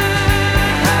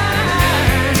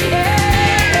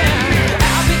 Yeah,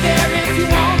 I'll be there if you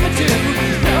want me to.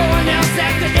 No one else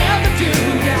I could ever do.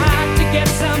 Got to get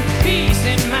some peace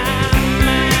in my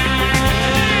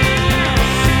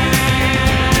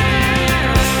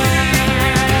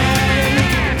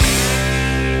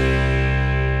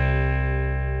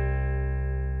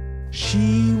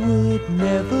She would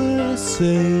never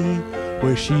say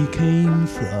where she came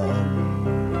from.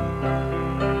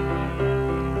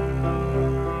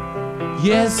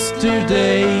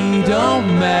 Yesterday don't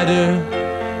matter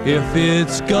if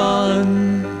it's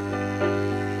gone.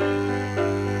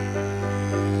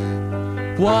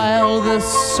 While the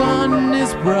sun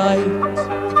is bright,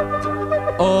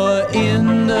 or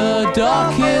in the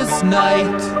darkest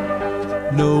night,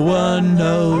 no one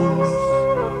knows.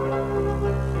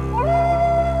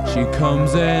 She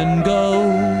comes and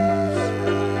goes.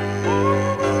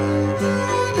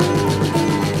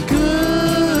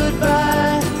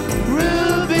 Goodbye,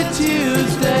 Ruby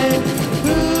Tuesday.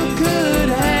 Who could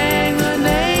hang a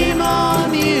name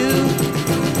on you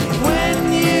when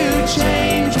you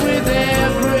change with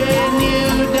every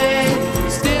new day?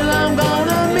 Still, I'm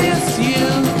gonna miss you.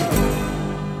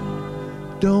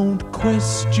 Don't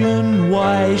question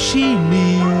why she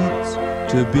needs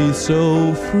to be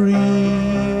so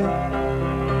free.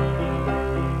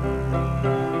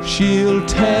 She'll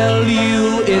tell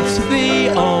you it's the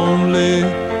only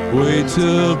way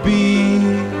to be.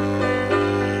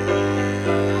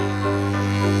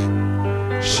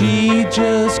 She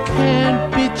just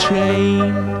can't be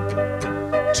chained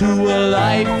to a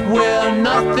life where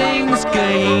nothing's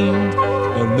gained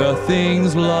and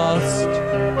nothing's lost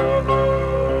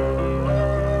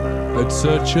at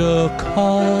such a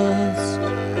cost.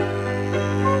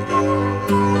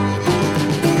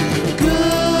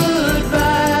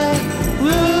 Goodbye,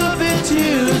 Ruby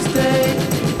Tuesday.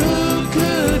 Who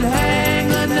could hang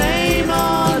a name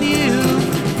on you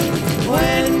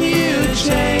when you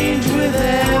change with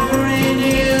every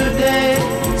new day?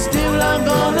 Still, I'm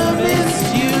gonna miss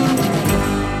you.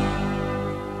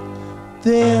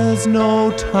 There's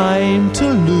no time to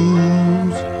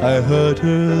lose, I heard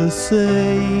her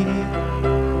say.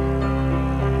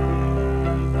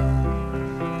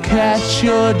 Catch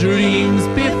your dreams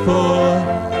before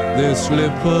they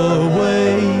slip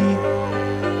away.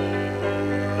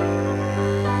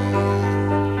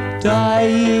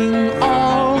 Dying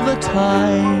all the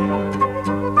time.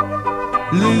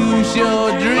 Lose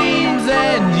your dreams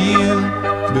and you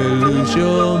may lose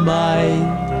your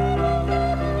mind.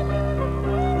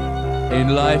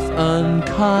 Ain't life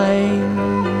unkind?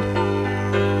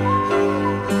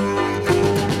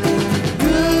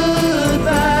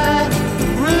 Goodbye,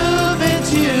 Ruby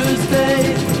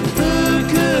Tuesday. Who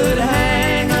could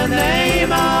hang a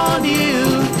name on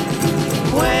you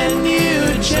when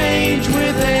you change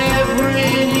with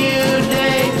every new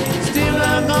day? Still,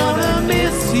 I'm gonna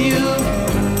miss you.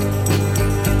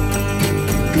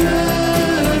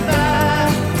 Goodbye,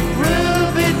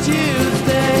 Ruby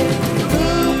Tuesday. Who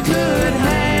could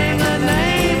hang a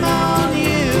name on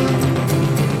you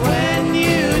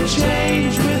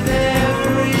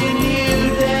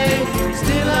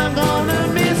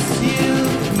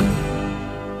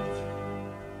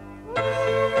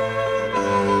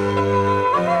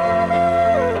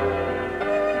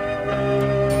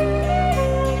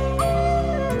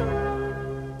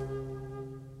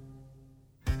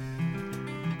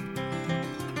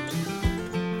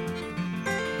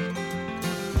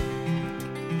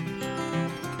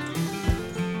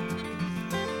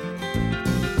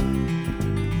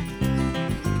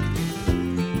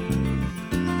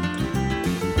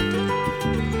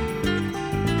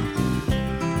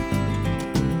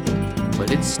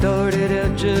It started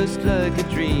out just like a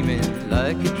dream, and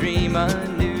like a dream I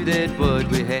knew that what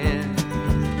we had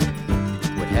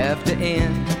would have to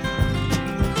end.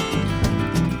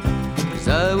 'Cause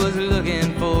I was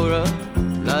looking for a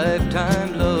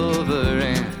lifetime lover,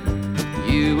 and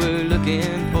you were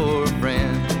looking for a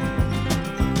friend.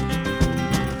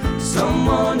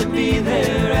 Someone to be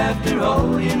there after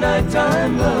all your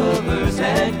nighttime lovers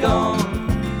had gone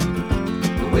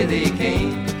the way they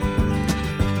came.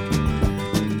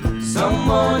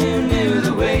 Someone who knew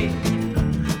the way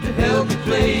to help you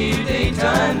play your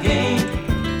daytime game.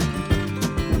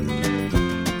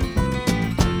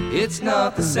 It's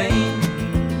not the same.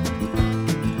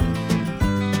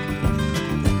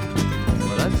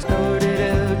 Well, I started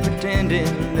out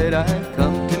pretending that I'd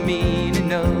come to mean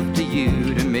enough to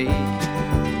you to make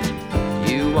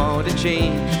you want to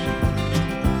change.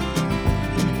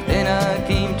 Then I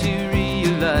came to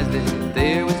realize that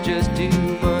there was just too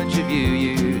much of you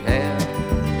you'd have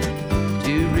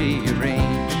to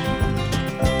rearrange.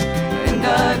 And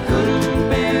I couldn't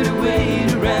bear to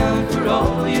wait around for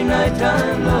all your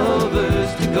nighttime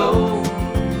lovers to go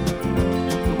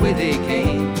the way they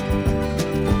came.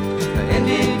 And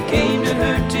it came to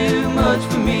hurt too much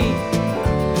for me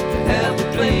to have to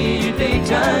play your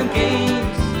daytime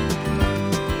games.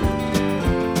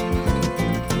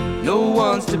 No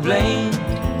one's to blame.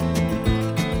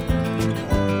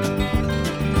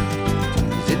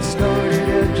 It started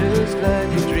out just like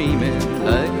a dream, and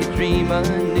like a dream I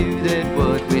knew that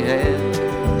what we had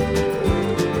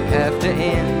would have to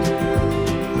end.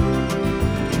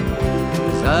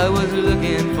 'Cause I was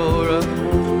looking for a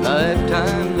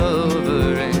lifetime lover,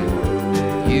 and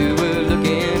you were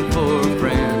looking for a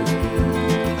friend.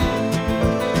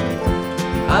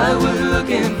 I was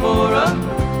looking for a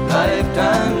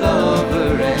lifetime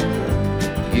lover, and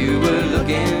you were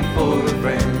looking for a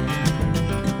friend.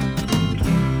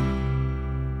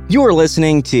 You're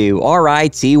listening to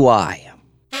RITY.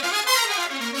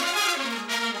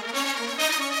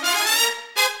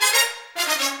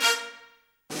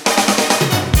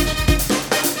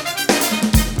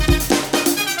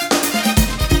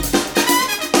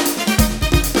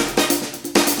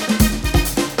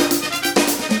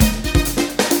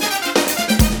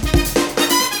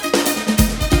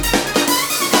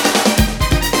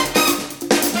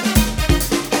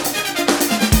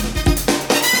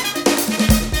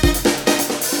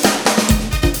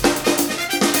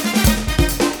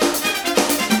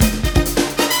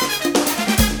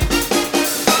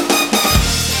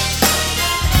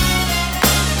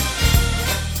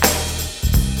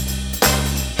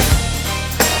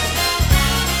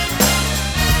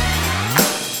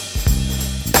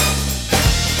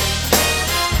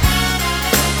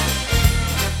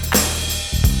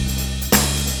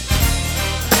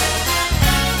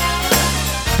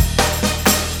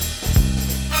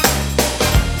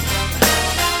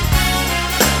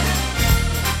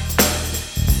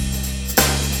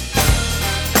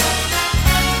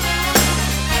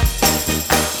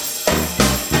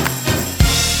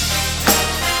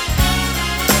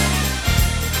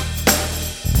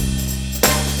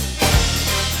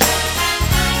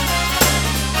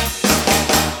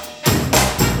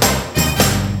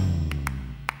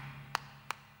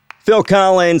 Phil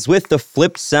Collins with the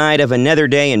flip side of Another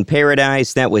Day in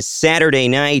Paradise. That was Saturday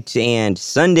night and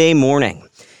Sunday morning.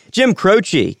 Jim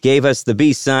Croce gave us the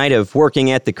B-side of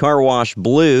Working at the Car Wash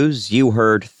Blues. You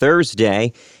heard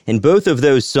Thursday, and both of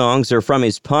those songs are from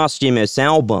his posthumous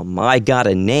album, I Got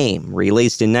a Name,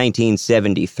 released in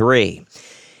 1973.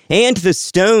 And the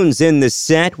Stones in the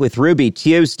set with Ruby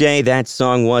Tuesday. That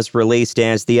song was released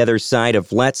as the other side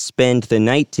of Let's Spend the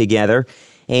Night Together.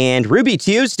 And Ruby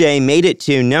Tuesday made it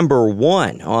to number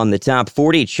 1 on the top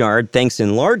 40 chart, thanks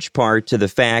in large part to the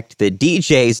fact that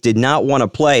DJs did not want to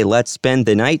play Let's Spend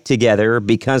the Night Together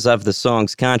because of the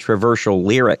song's controversial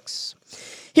lyrics.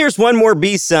 Here's one more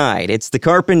B-side. It's the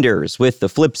Carpenters with the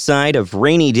flip side of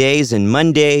Rainy Days and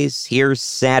Mondays. Here's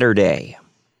Saturday.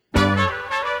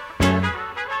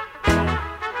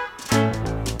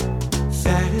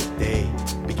 Saturday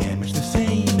began much the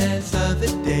same as other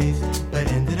days,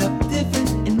 but ended up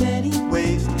different in many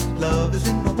ways. Love is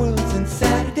in my world since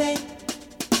Saturday.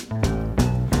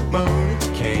 Morning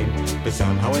came, but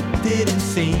somehow it didn't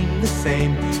seem the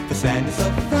same. The sadness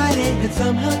of Friday had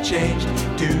somehow changed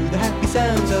to the happy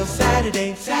sounds of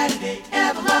Saturday. Saturday,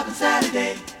 ever loving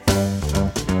Saturday.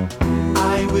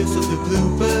 I whistled the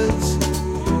bluebirds.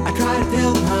 I tried to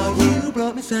tell them how you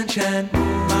brought me sunshine.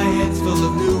 My head's full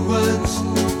of new words.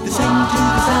 They sing to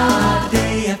the sound of the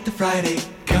day after Friday.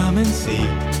 Come and see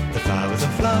the flowers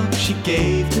of love she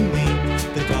gave to me.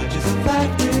 The touches of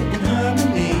laughter and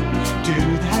harmony to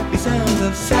the happy sounds of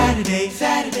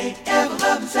Saturday,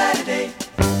 ever-loving Saturday.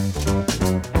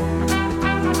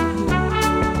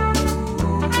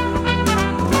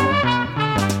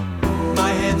 My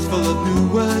head's full of new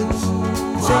words,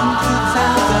 sing to the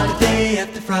sounds of the day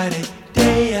after Friday,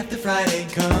 day after Friday.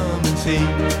 Come and see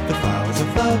the flowers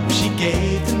of love she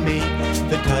gave to me,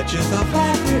 the touches of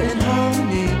laughter and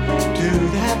harmony, to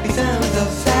the happy sounds of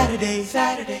Saturday,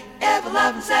 Saturday,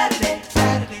 ever-loving Saturday,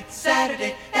 Saturday,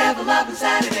 Saturday, ever-loving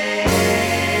Saturday.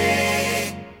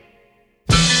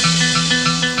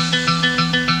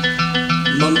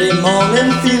 Monday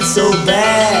morning feels so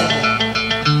bad.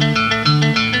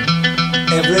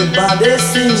 Everybody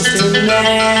seems to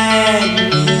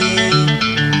nag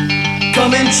me.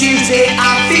 Coming Tuesday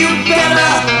I feel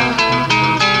better.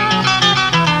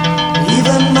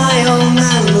 Even my old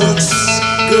man looks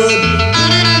good.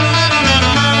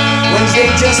 Wednesday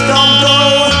just don't go.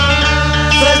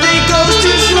 Thursday goes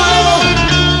too slow.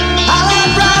 I'll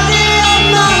have Friday on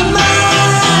my mind.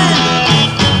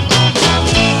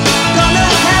 Gonna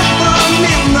have fun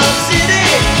in the city.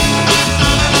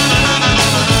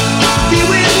 Be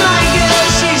with my girl,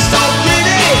 she's so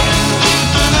pretty.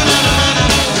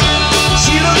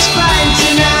 She looks fine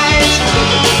tonight.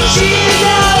 She's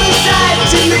all inside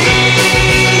to me.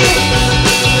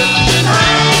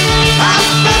 I'll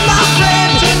spend my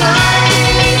friend tonight.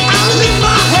 I'll leave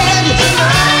my head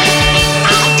tonight.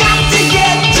 I've got to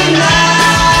get tonight.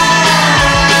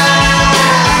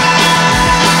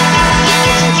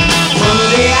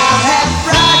 Monday I'll have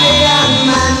Friday on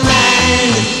my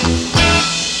mind.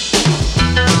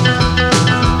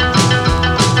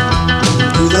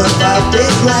 Do the 5-day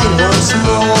grind once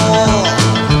more.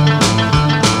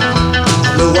 I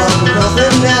know of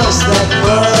nothing else that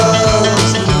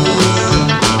works me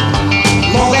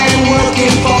more than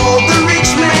working for the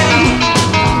rich man.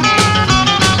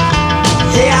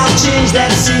 Hey, I'll change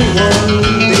that scene one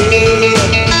day.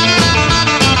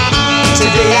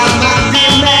 Today I might be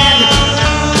mad,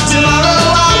 tomorrow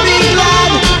I'll be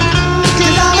glad,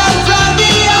 'cause I've got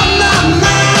Friday on my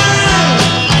mind.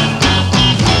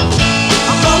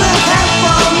 I'm gonna have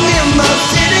fun in the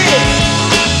city.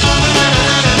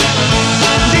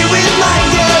 Be with my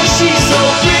girl, she's so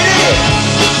pretty.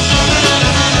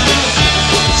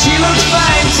 She looks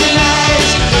fine tonight.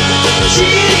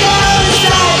 She's all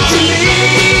inside to me.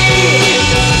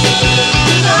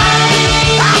 Tonight.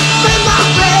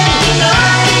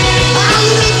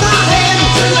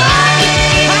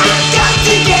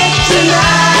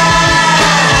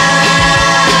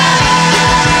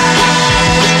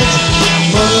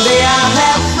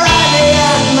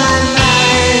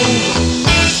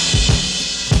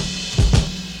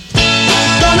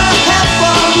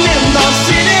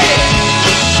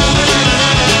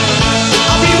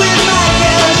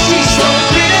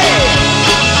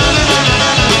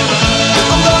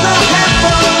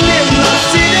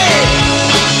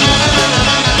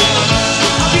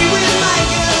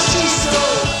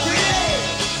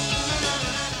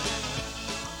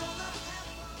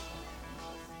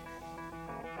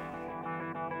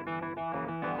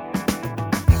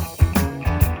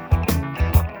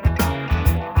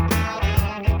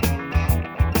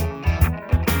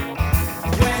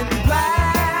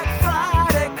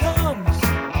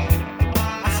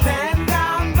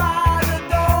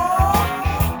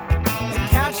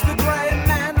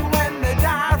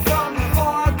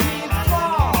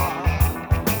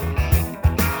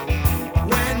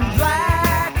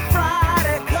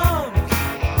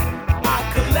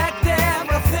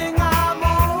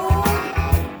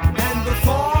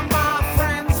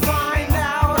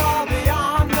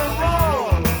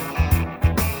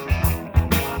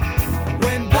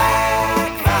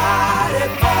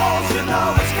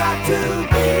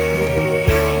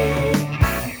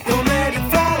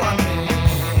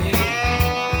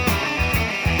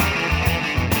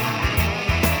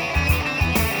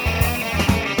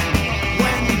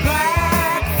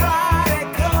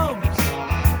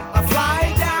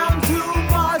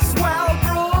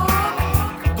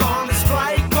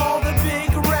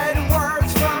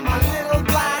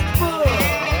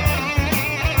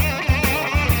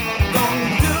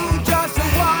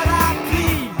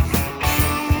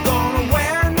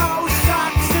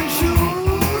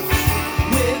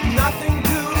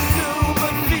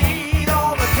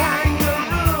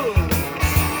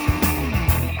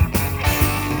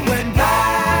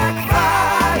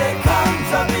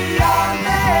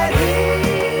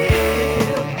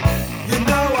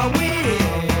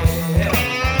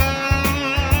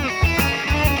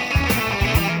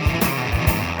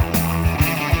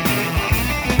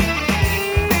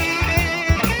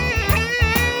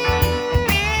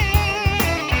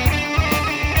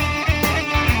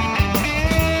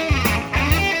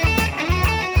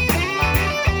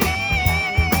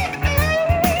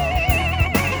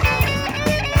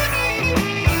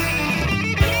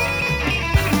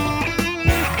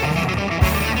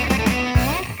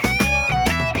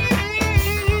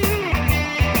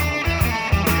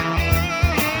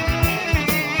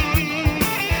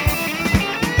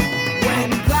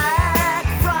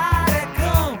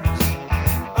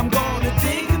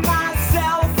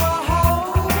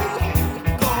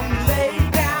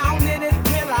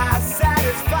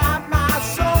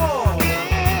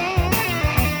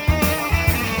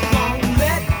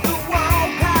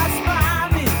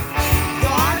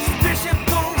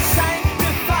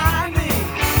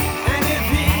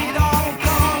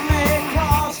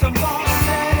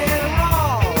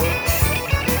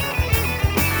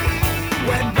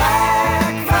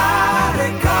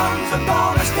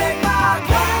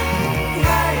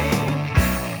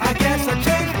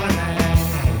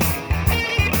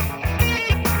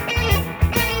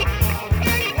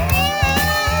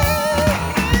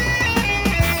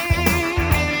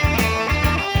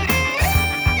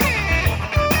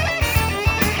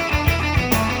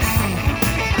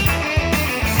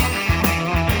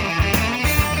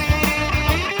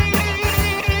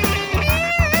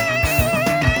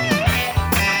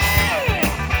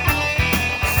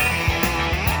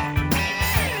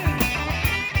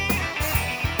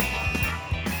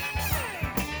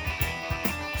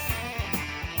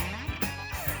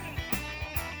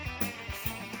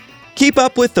 Keep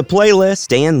up with the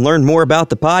playlist and learn more about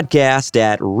the podcast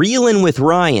at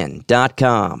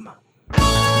reelinwithryan.com.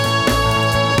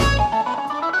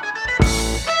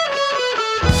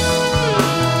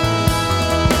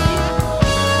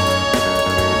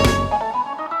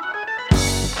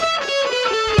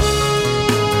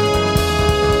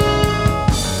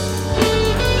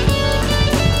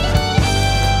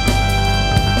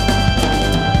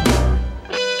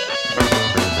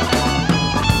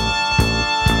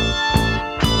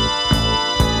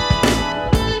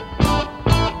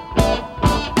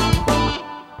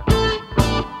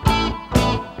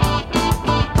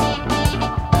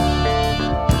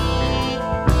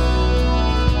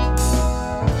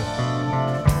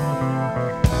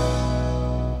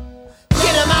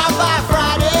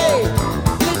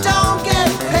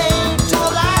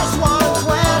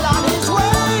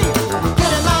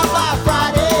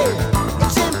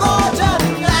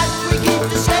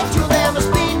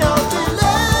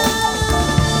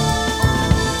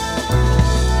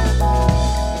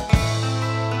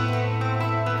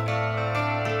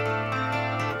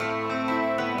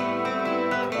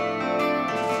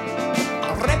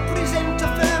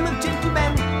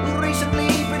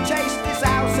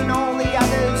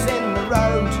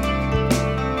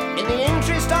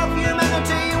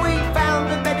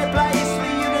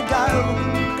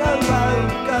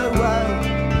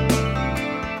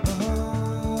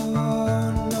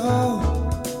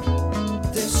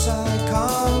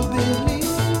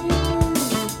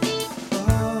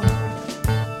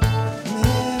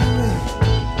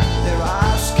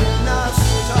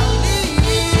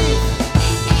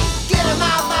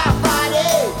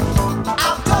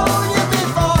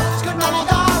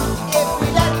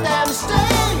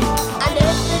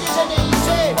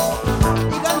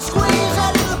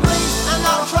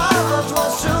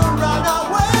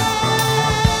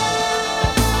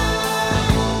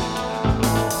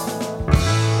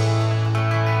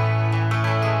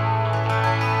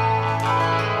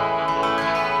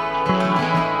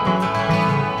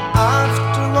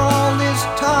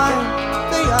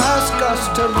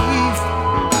 to leave.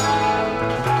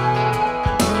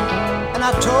 And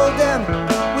I told them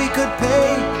we could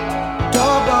pay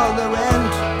double the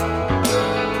rent.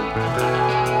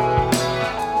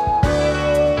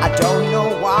 I don't know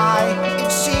why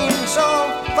it seems so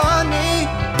funny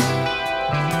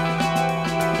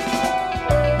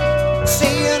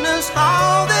seeing us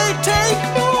how they take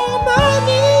more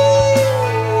money.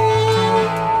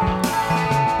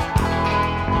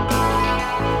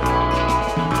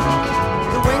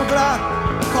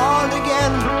 Called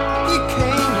again, he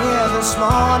came here this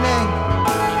morning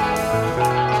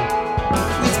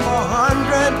with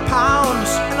 £400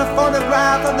 and a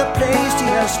photograph of the place he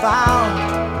has found.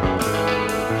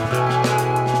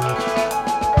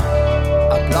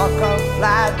 A block of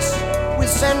flats with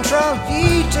central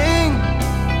heating.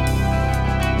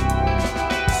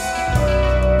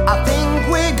 I think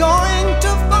we're going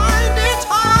to find it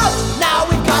hard. Now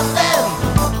we got them.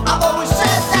 I've always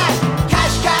said that.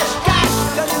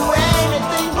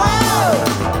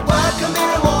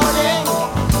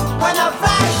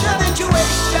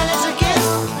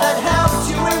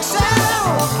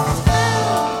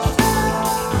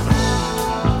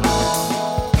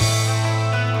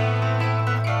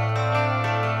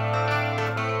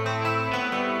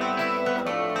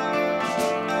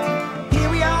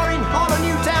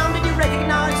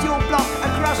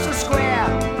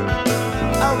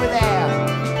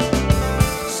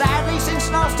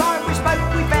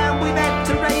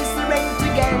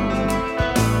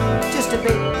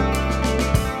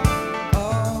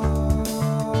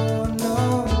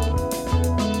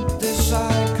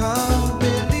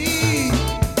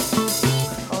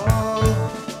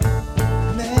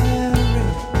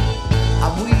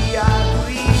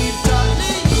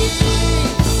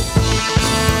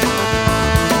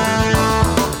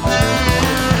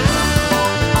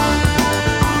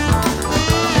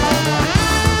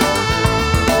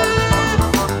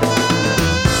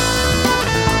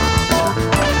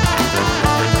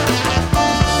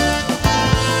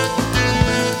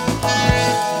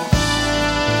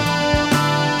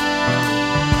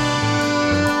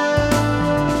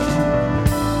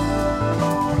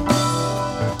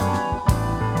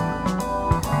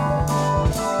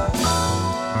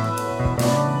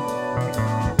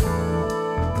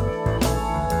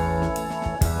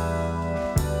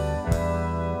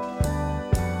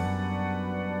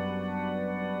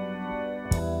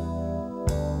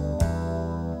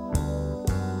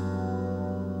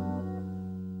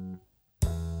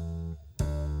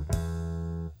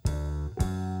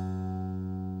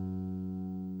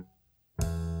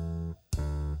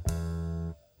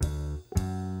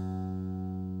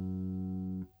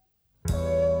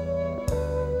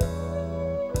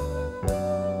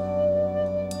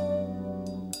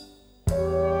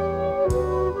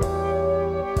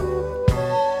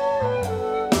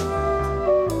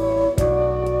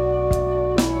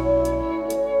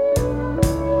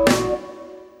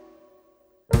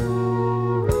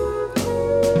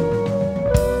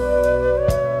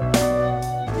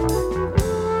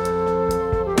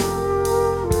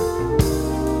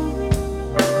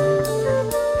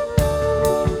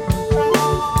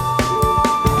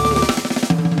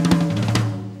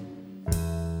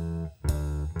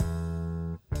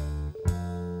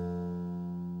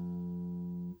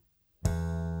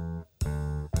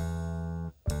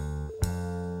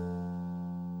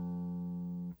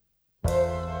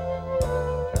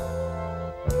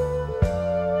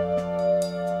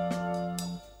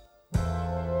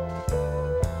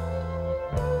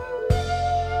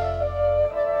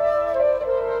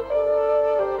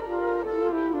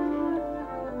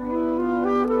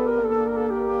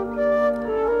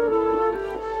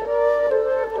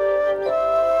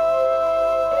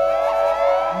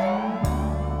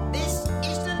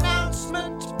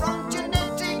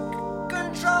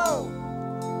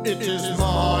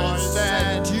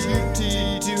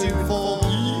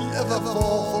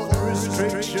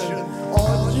 restriction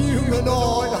on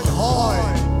humanoid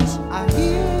height. I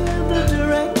hear the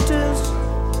directors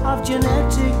of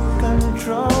genetic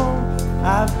control.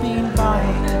 I've been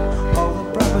buying all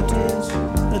the properties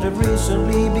that have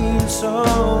recently been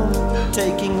sold,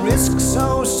 taking risks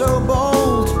so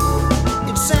bold.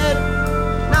 It's said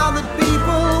now that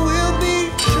people will be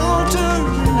shorter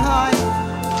in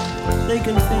height. They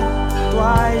can fit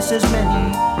twice as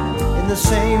many in the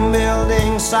same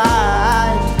building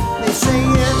site. They say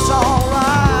it's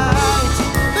alright,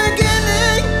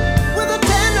 beginning with the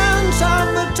tenants of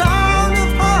the town of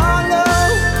Harlow.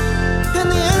 In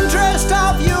the interest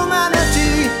of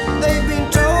humanity, they've been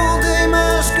told they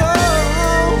must go.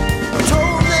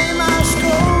 Told they must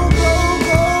go, go,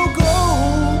 go, go.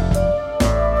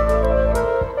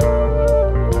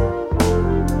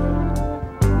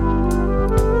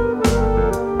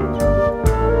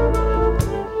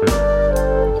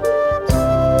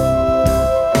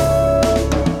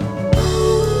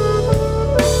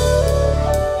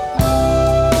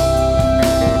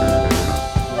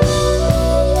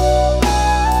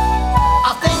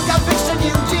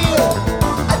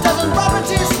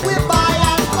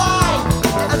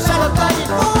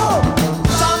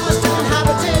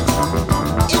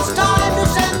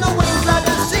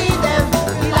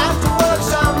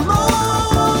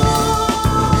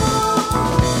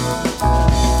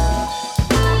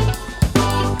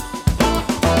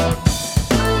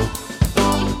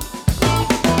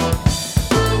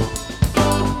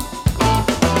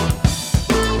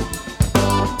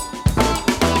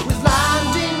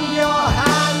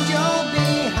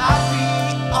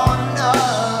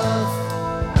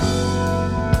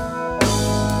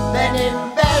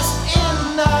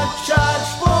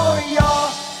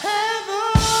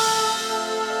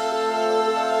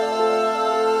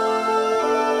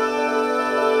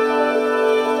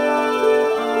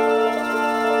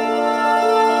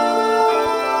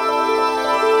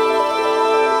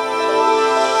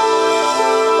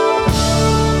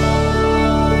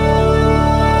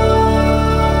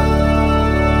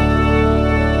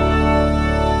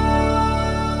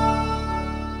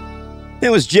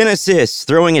 That was Genesis,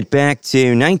 throwing it back to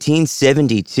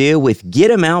 1972 with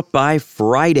Get 'Em Out by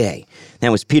Friday.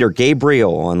 That was Peter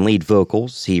Gabriel on lead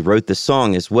vocals. He wrote the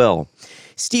song as well.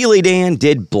 Steely Dan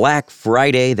did Black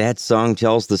Friday. That song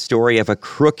tells the story of a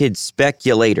crooked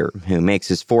speculator who makes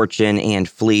his fortune and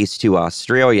flees to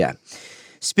Australia.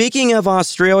 Speaking of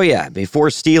Australia,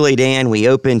 before Steely Dan, we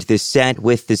opened the set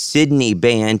with the Sydney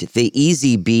band, the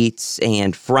Easy Beats,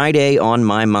 and Friday on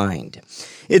My Mind.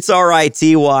 It's all right,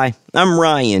 TY. I'm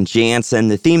Ryan Jansen.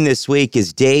 The theme this week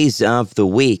is Days of the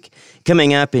Week.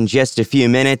 Coming up in just a few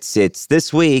minutes, it's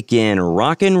This Week in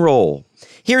Rock and Roll.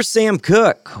 Here's Sam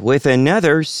Cooke with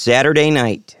another Saturday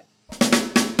night.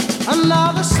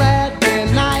 Another Saturday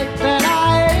night that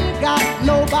I ain't got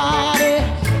nobody.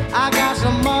 I got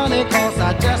some money 'cause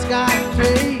I just got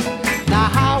paid. Now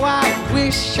how I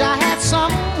wish I had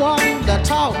someone to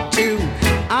talk to.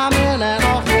 I'm in an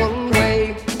awful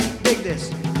way. Dig this.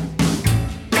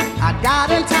 I got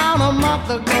in town a month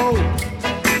ago.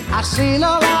 I seen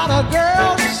a lot of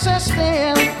girls since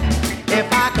then.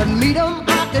 If I could meet them,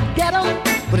 I could get them.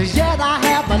 But as yet I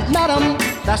haven't met them.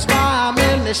 That's why I'm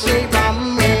in the shape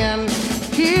I'm in.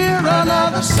 Here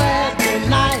another Saturday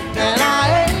night and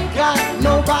I ain't got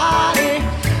nobody.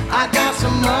 I got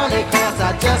some money 'cause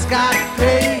I just got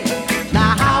paid.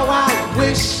 Now how I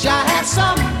wish I had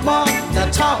someone to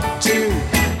talk to.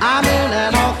 I'm in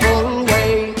an awful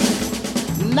way.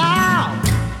 Now,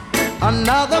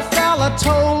 another fella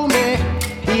told me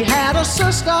he had a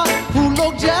sister who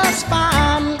looked just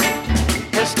fine.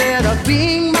 Instead of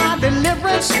being my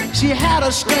deliverance, she had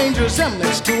a strange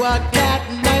resemblance to a cat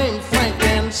named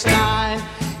Frankenstein.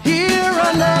 Here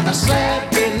another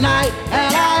Saturday night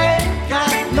and I ain't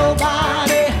got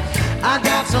nobody. I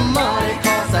got some money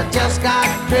 'cause I just got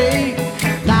paid.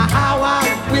 Now how I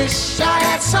wish I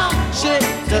had some shit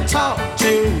to talk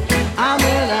to. I'm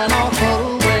in an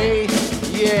awful way,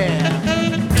 yeah.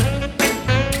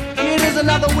 It is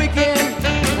another weekend,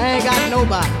 I ain't got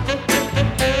nobody.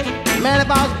 Man, if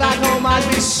I was back home, I'd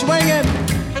be swinging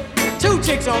 2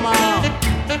 chicks on my arm.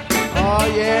 Oh,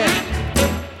 yeah.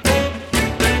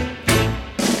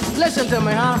 Listen to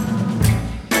me, huh?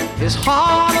 It's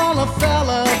hard on a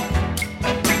fella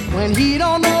when he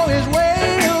don't know his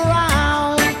way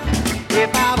around.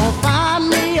 If I don't find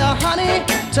me a honey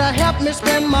to help me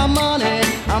spend my money,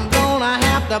 I'm gonna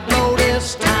have to blow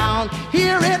this town.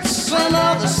 Here it's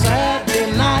another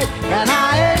Saturday night and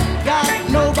I ain't got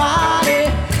nobody.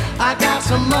 I got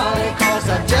some money 'cause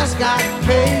I just got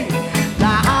paid.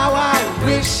 Now how I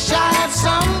wish I had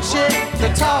some chick to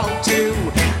talk to.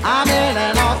 I'm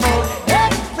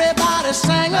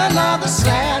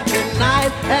Saturday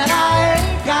night and I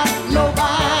ain't got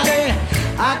nobody.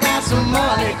 I got some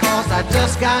money 'cause I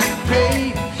just got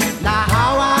paid. Now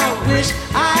how I wish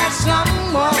I had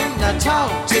someone to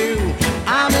talk to.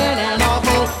 I'm in an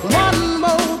awful one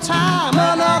more time.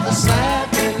 Another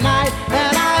Saturday night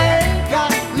and I ain't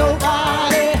got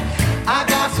nobody. I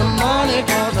got some money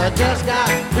 'cause I just got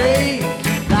paid.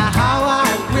 Now how I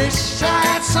wish I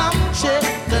had some chick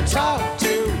to talk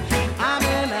to. I'm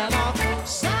in an awful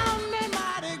sound me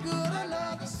mighty good.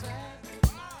 Another Saturday.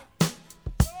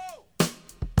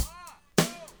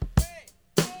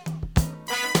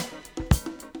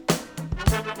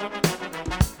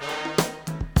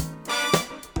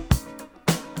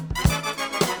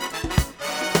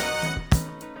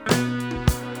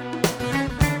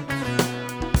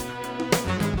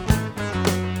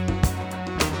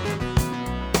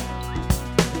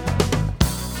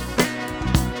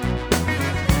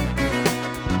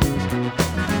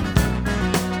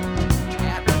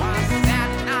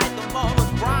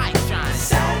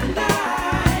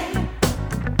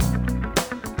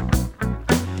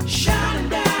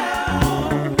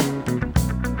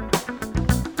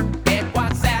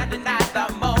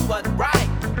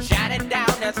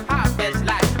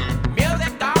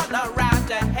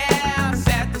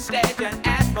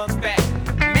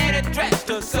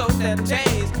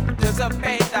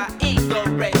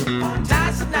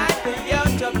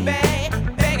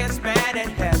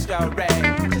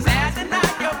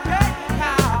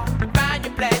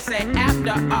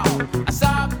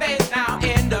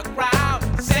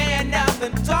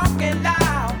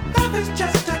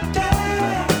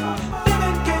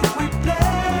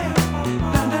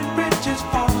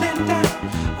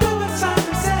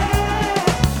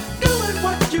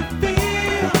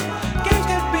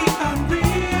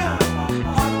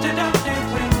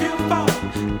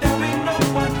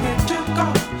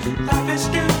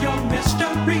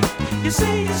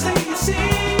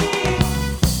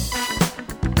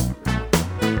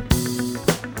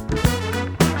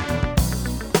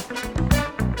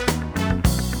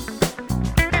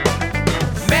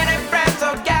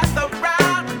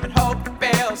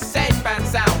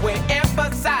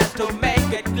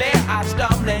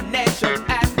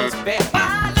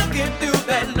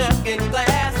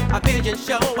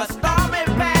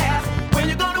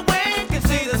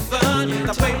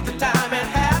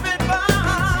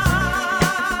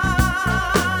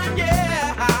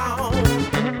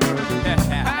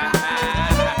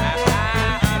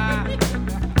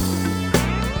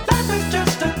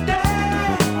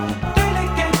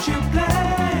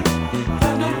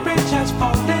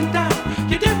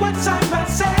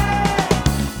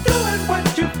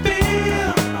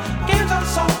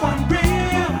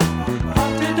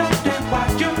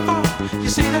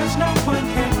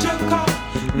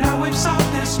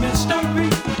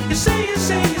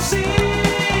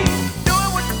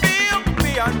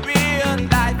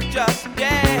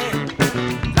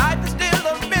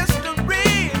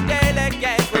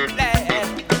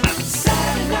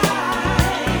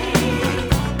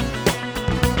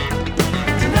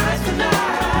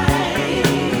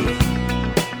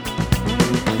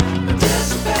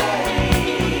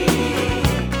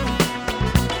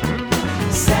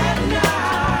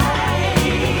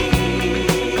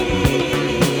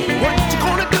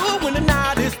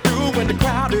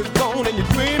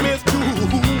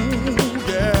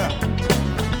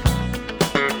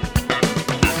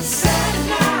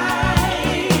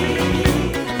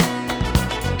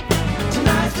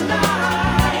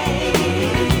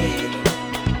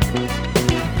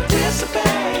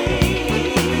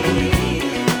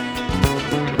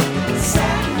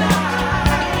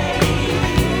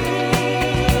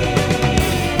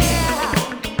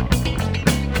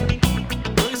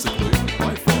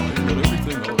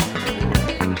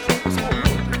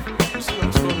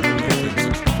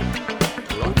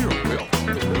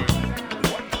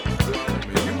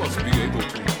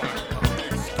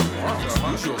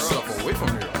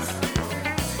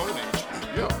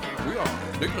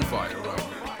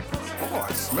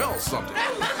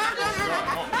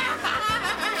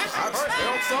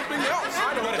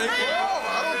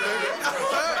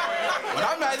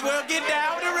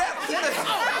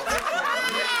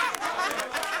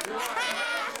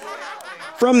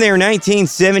 From their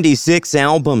 1976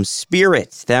 album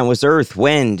Spirit, that was Earth,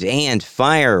 Wind, and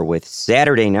Fire with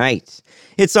Saturday Night.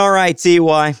 It's alright,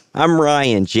 TY. I'm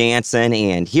Ryan Jansen,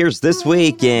 and here's This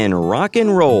Week in Rock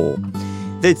and Roll.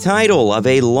 The title of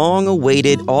a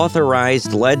long-awaited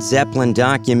authorized Led Zeppelin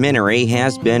documentary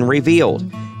has been revealed,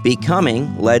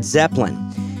 Becoming Led Zeppelin.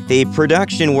 The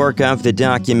production work of the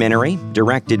documentary,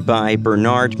 directed by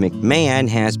Bernard McMahon,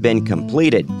 has been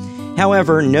completed.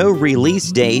 However, no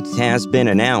release date has been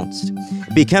announced.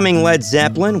 Becoming Led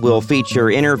Zeppelin will feature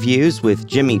interviews with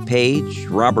Jimmy Page,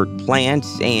 Robert Plant,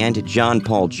 and John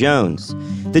Paul Jones.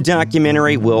 The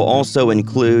documentary will also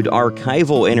include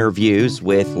archival interviews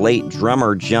with late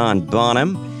drummer John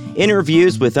Bonham,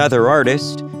 interviews with other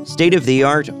artists,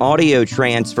 state-of-the-art audio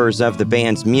transfers of the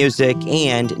band's music,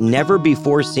 and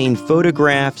never-before-seen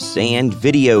photographs and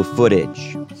video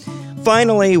footage.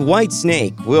 Finally,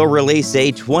 Whitesnake will release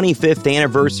a 25th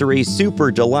anniversary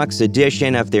super deluxe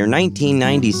edition of their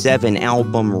 1997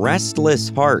 album Restless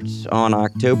Heart on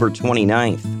October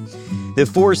 29th. The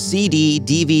 4-CD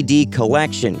DVD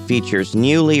collection features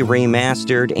newly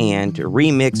remastered and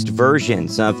remixed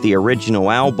versions of the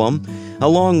original album,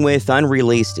 along with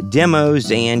unreleased demos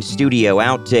and studio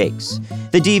outtakes.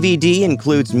 The DVD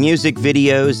includes music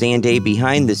videos and a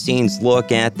behind-the-scenes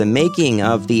look at the making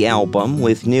of the album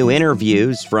with new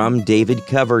interviews from David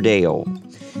Coverdale.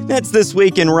 That's This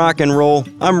Week in Rock and Roll.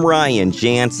 I'm Ryan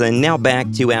Jansen. Now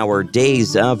back to our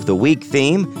Days of the Week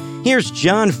theme. Here's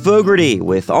John Fogerty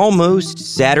with Almost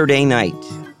Saturday Night.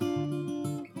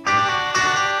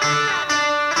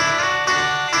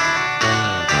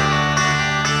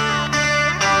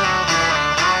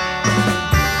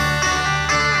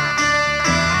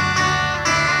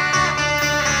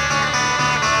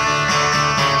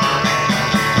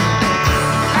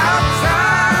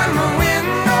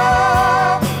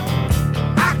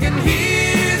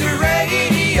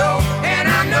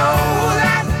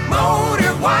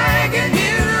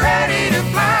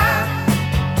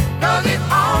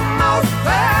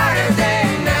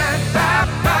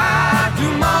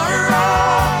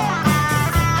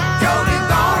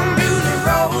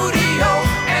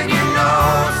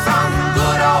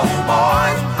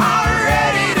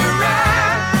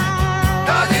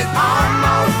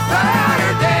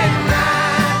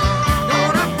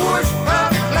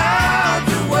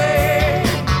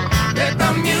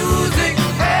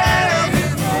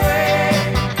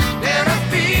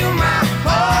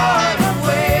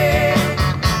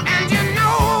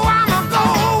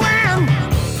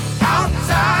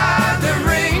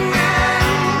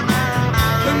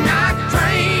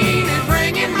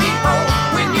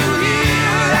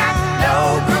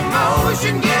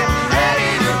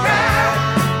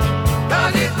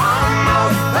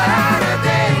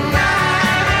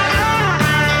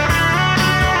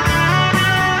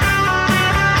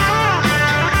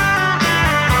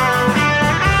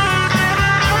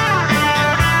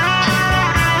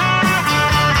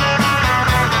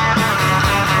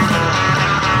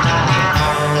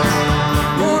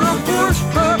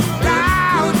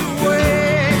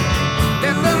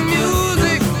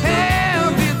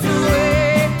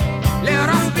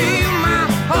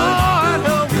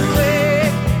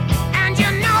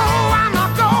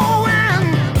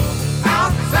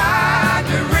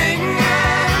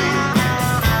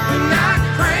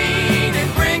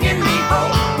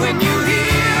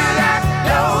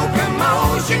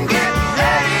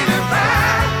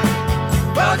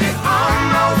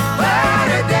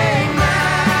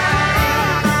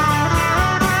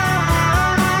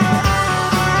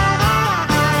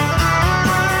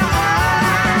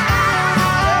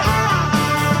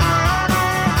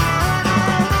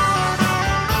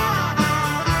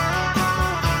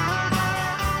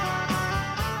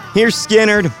 Here's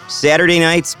Skynyrd, Saturday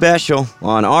Night Special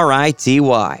on RITY.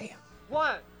 1,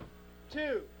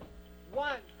 2,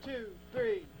 1, 2,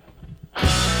 3.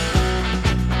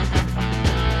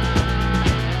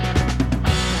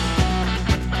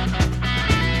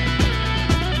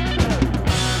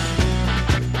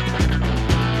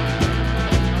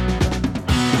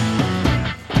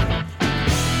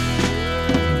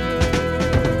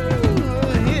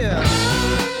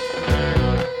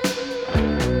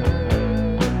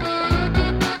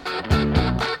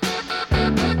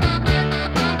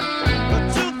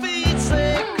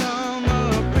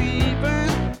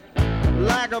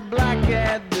 Like a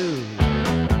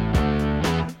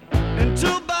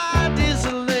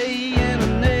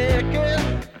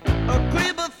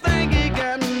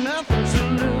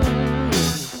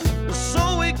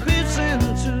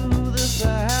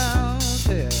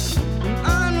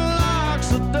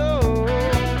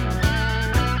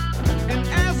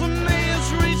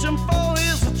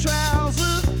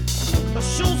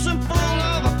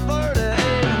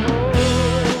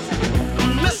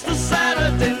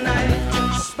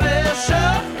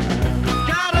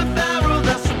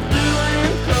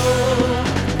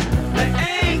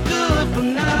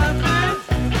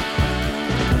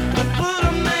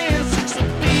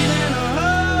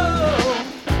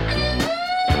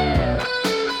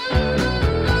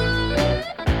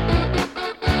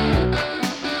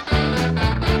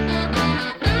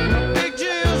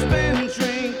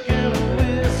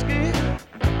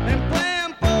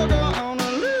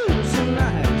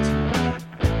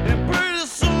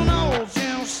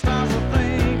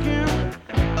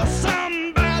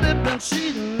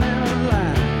cheating and a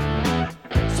lie.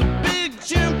 So Big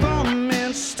Jim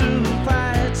promised to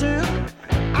fight him.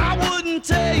 I wouldn't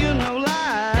tell you no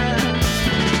lie.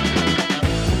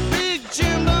 Big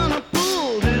Jim done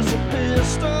pulled his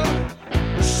pistol,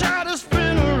 shot his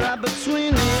friend right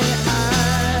between the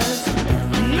eyes.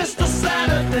 Mr.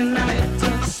 Saturday Night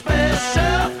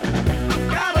Special,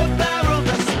 got a barrel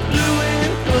that's blue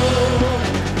and gold.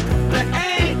 That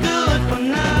ain't good for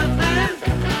nothing,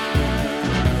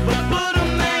 but put a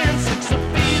man 6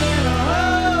 feet in a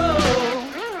hole.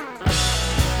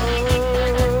 Oh,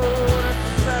 that's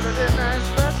Saturday Night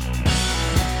Special.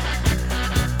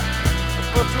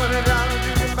 For $20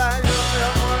 you can buy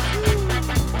yourself one.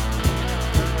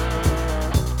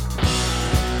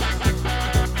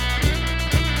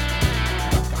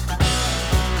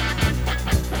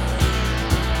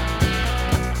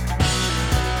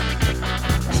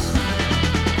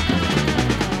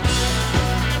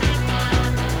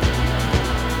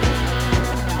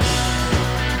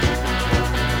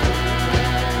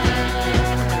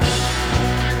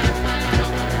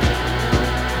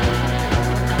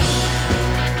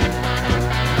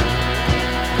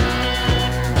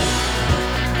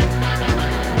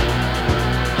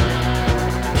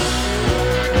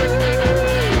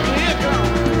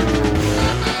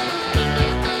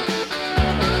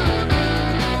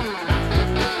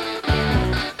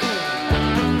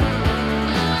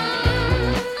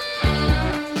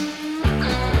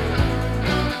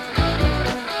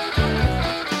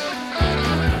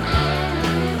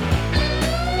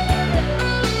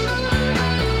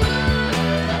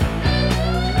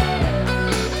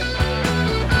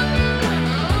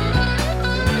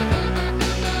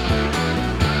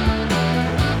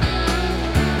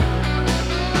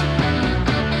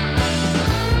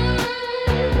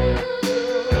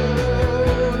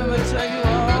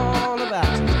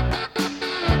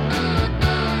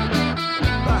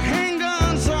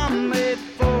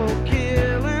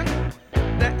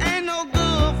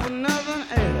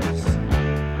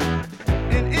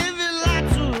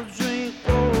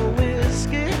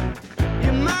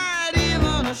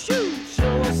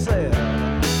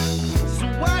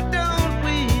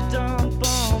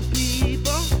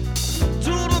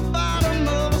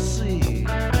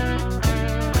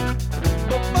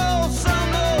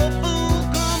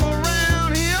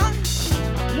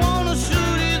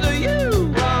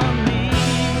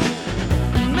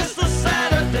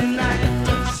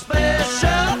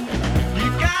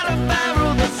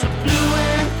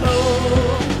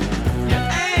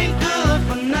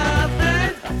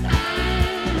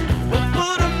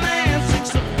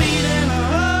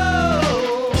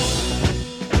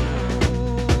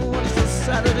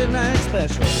 Saturday Night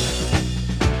Special.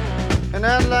 And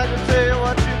I'd like to tell you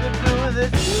what you could do with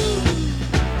it too.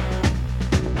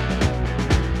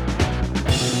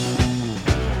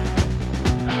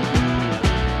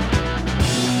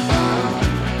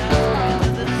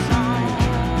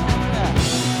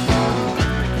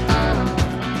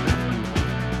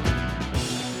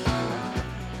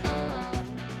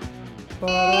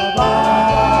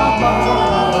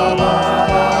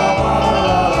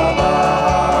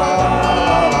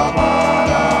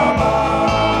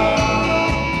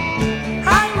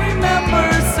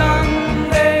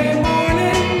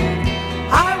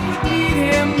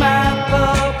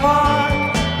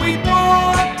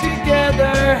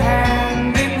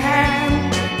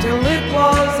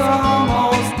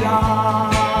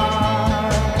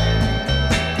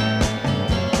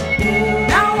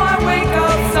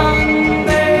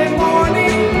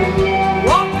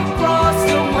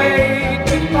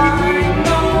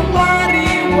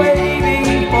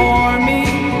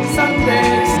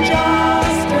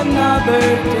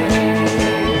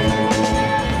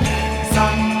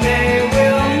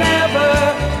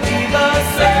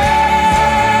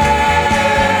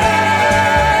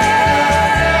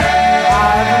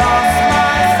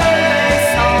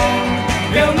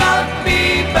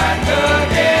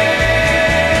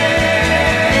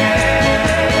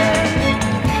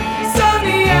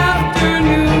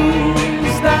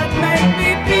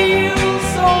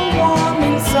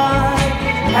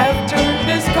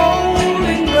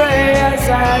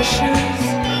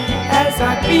 I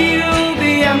feel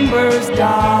the embers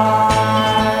die.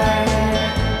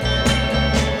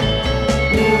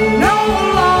 No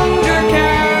longer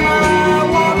can I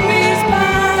walk these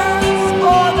paths,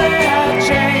 for they have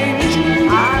changed.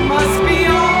 I must be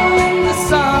on, the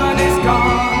sun is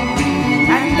gone,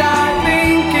 and I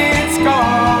think it's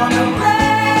gonna rain.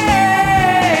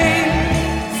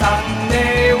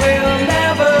 Sunday will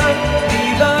never be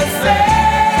the same.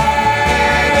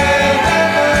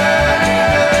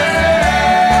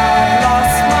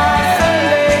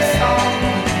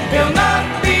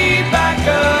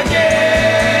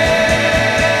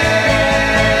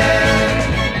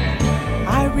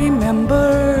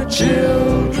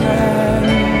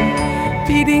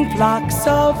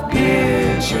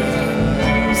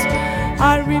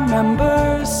 I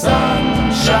remember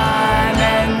sunshine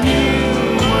and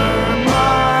you were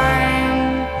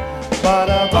mine.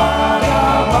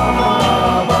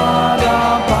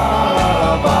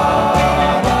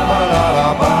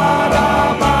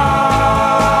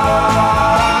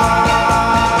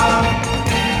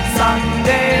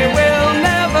 Someday we'll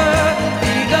never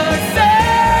be the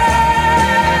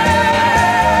same.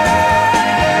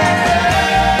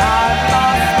 I've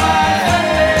lost my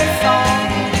Sunday song,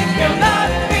 will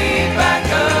not be back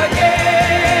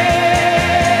again.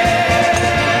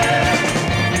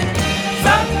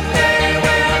 Someday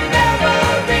we'll never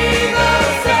be the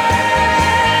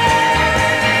same.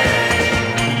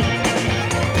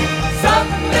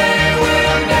 Someday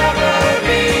we'll never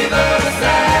be the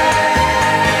same.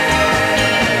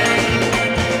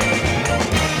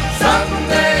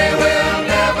 Someday we'll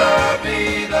never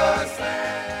be the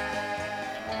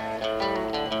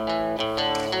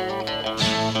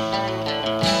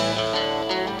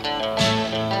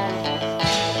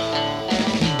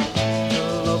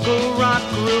The local rock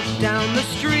group down the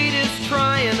street is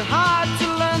trying hard to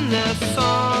learn their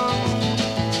song.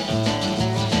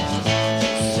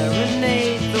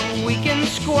 Serenade the weekend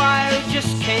squire who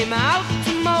just came out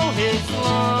to mow his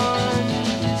lawn.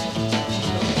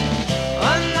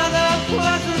 Another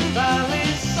Pleasant Valley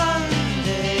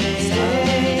Sunday.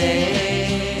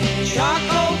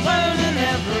 Charcoal burning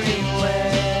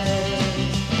everywhere.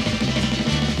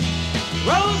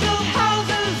 Rows of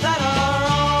houses that are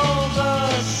all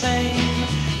the same,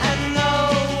 and no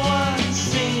one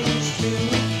seems to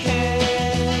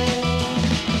care.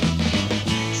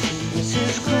 See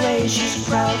Mrs. Gray, she's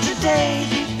proud today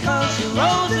because the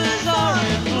roses are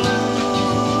in bloom.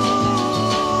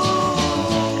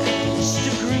 And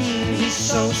Mr. Green, he's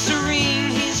so serene,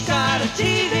 he's got a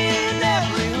TV in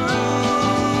every room.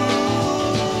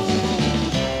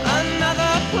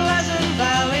 Another Pleasant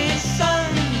Valley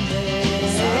Sunday.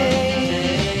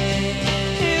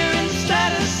 Here in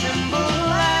Status Symbol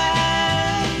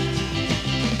Land.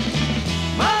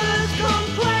 Mothers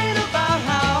complain about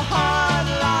how hard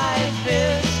life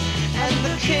is, and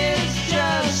the kids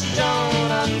just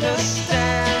don't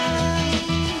understand.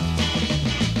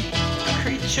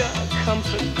 Creature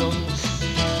comfort goes,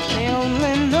 they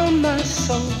only know my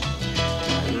soul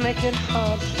and make it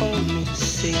hard for me to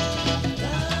see.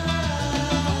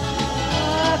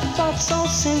 My thoughts all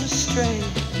seem to stray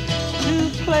to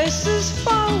places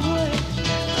far away.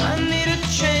 I need a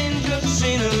change of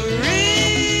scenery.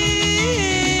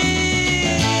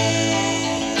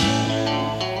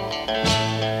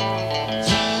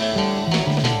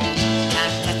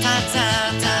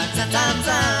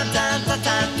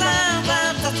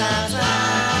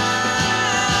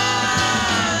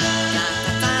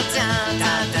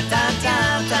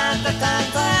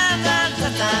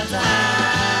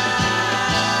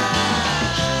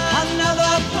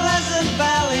 Another Pleasant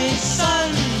Valley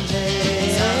Sunday.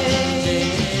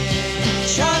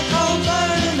 Charcoal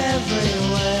burning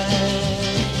everywhere.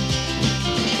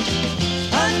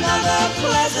 Another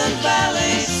Pleasant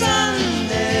Valley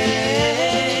Sunday.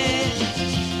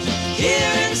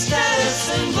 Here in Status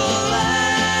Symbol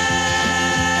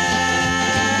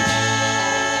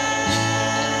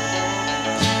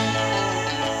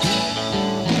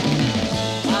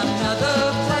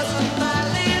Another Pleasant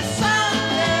Valley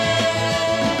Sunday.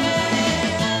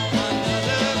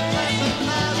 Another Pleasant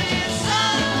Valley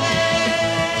Sunday.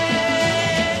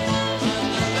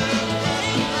 Another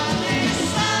Pleasant Valley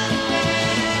Sunday.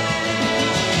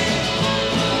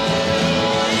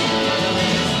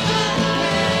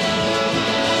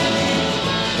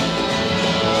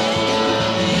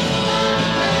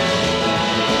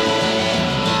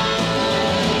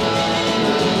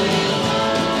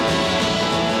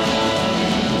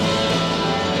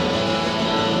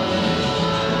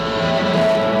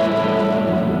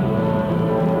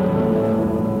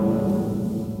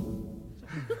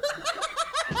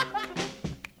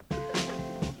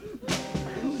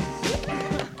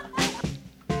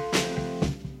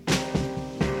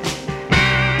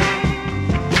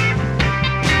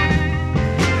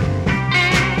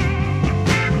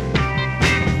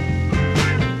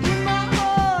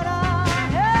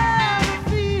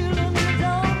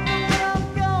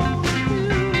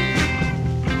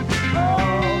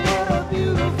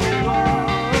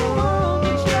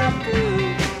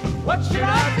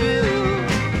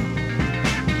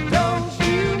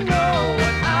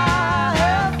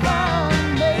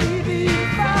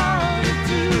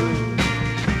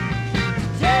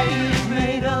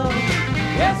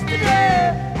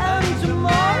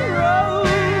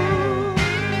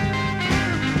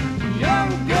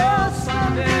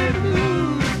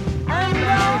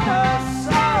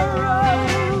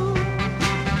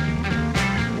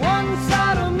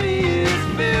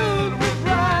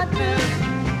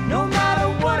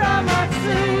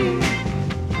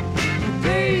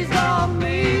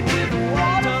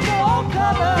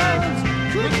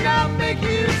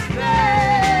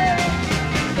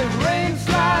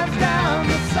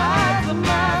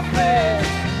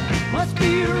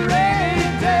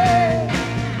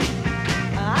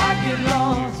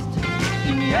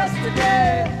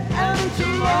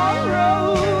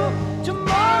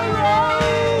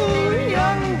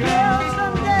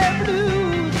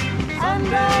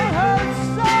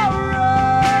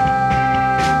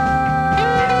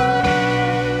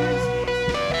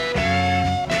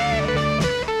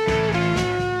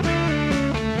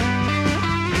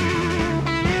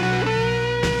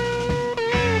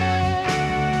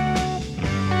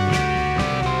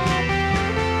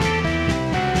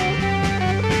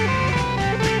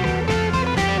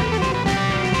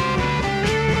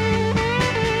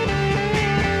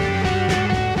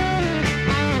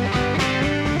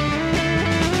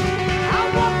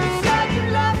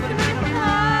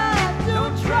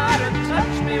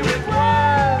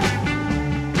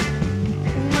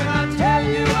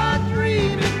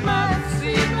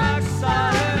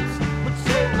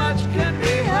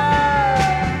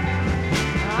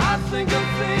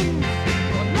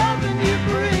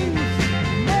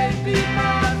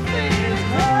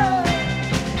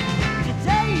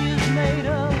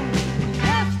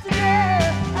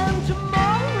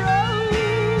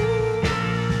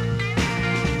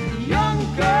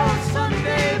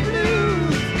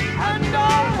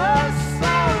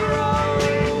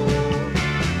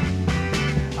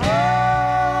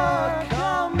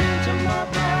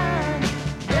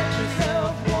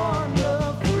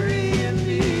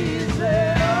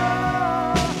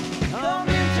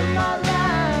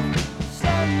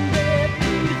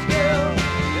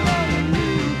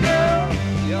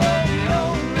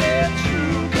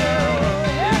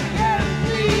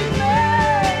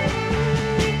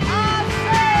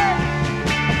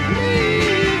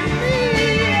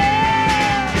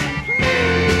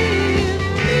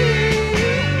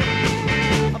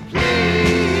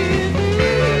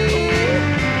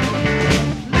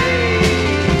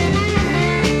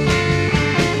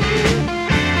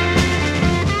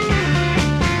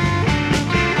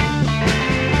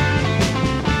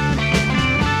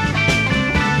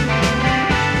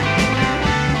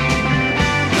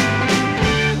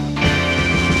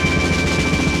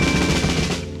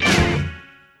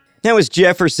 That was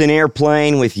Jefferson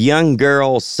Airplane with Young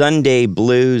Girl Sunday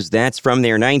Blues. That's from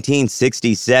their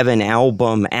 1967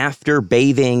 album After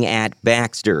Bathing at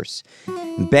Baxter's.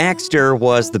 Baxter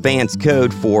was the band's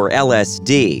code for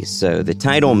LSD, so the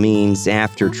title means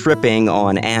after tripping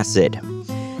on acid.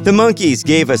 The Monkees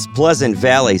gave us Pleasant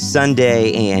Valley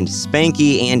Sunday, and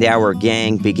Spanky and our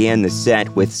gang began the set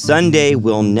with Sunday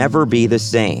Will Never Be the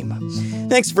Same.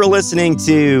 Thanks for listening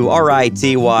to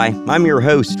RITY. I'm your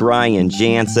host, Ryan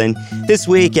Jansen. This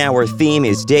week, our theme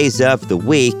is Days of the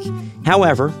Week.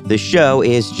 However, the show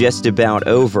is just about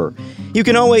over. You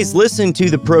can always listen to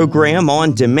the program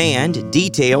on demand.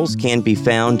 Details can be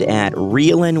found at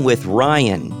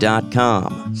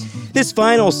reelinwithryan.com. This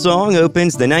final song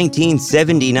opens the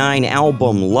 1979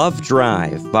 album Love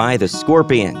Drive by the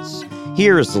Scorpions.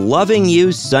 Here's Loving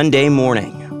You Sunday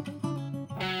Morning.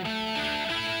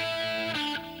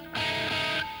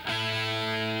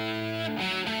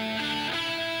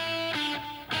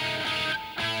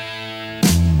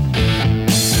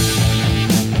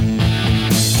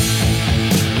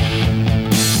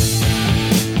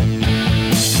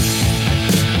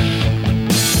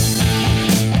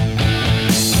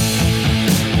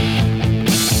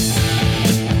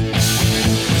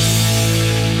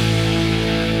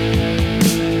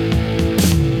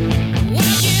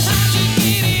 Well,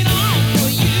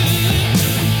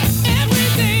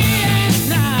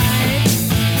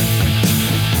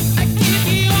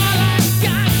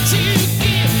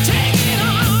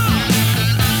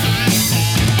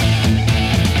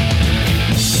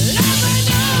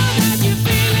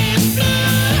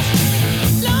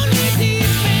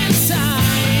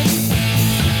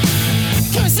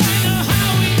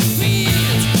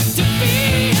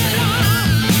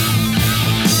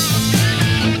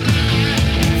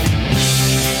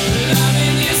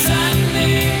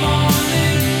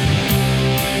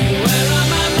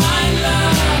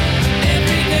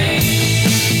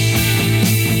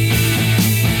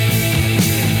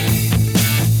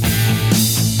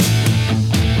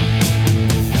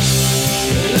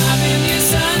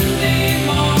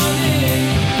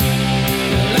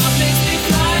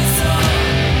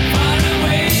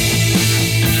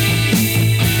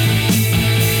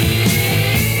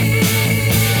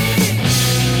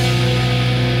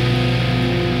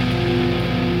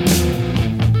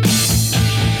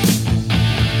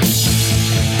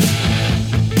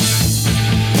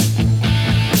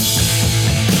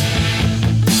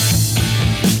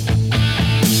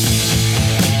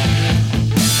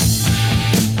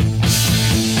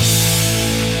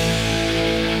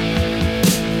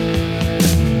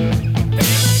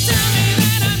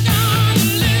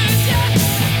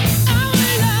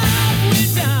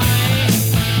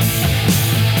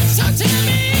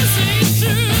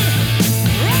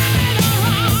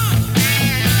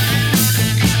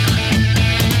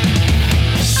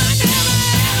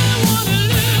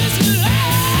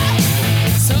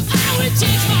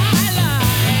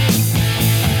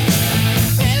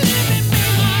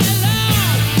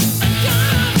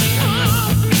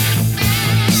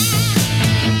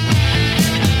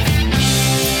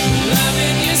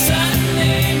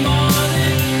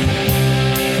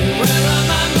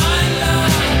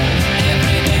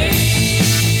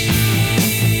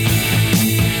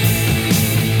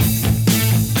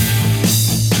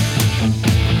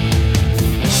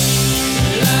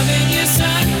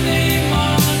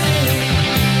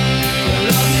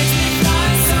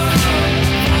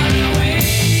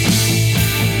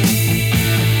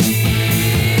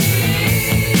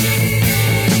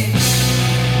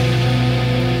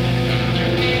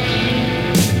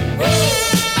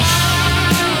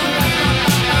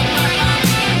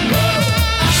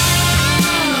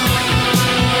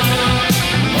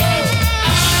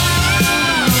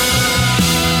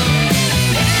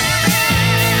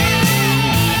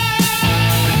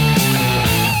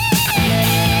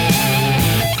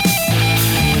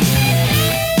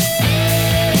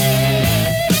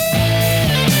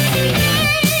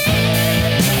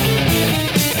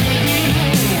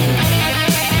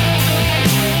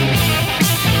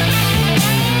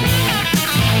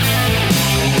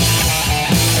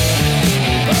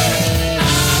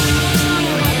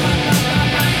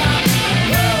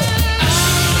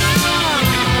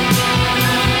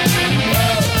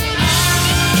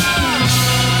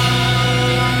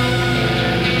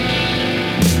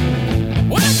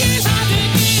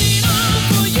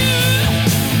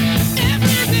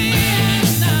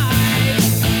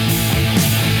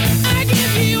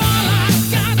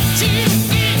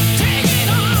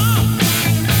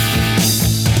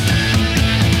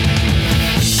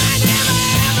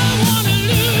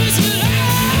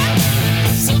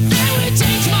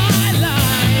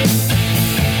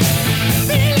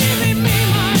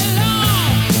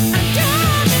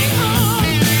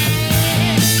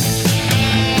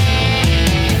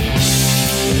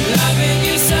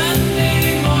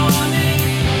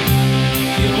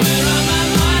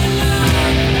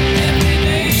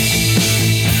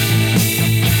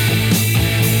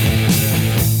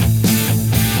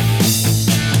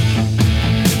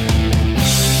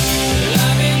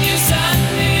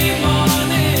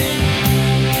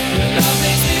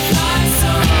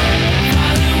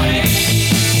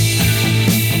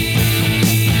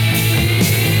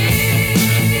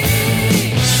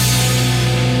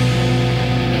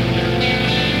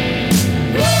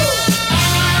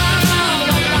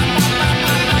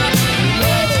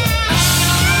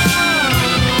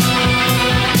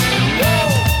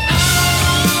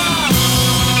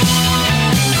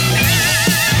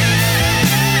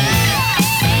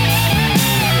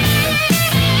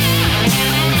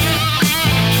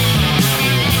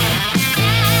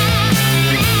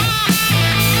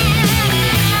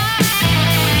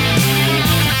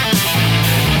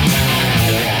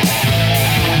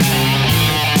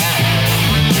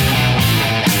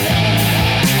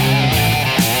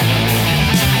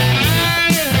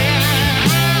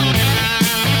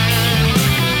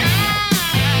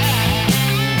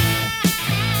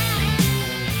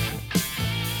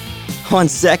 On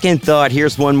second thought,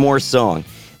 here's one more song.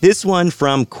 This one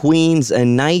from Queen's A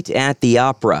Night at the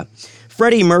Opera.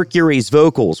 Freddie Mercury's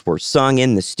vocals were sung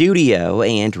in the studio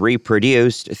and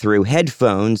reproduced through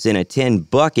headphones in a tin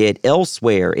bucket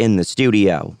elsewhere in the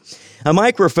studio. A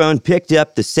microphone picked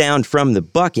up the sound from the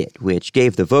bucket, which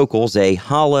gave the vocals a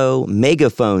hollow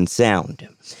megaphone sound.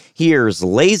 Here's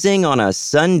Lazing on a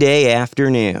Sunday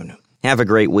Afternoon. Have a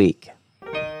great week.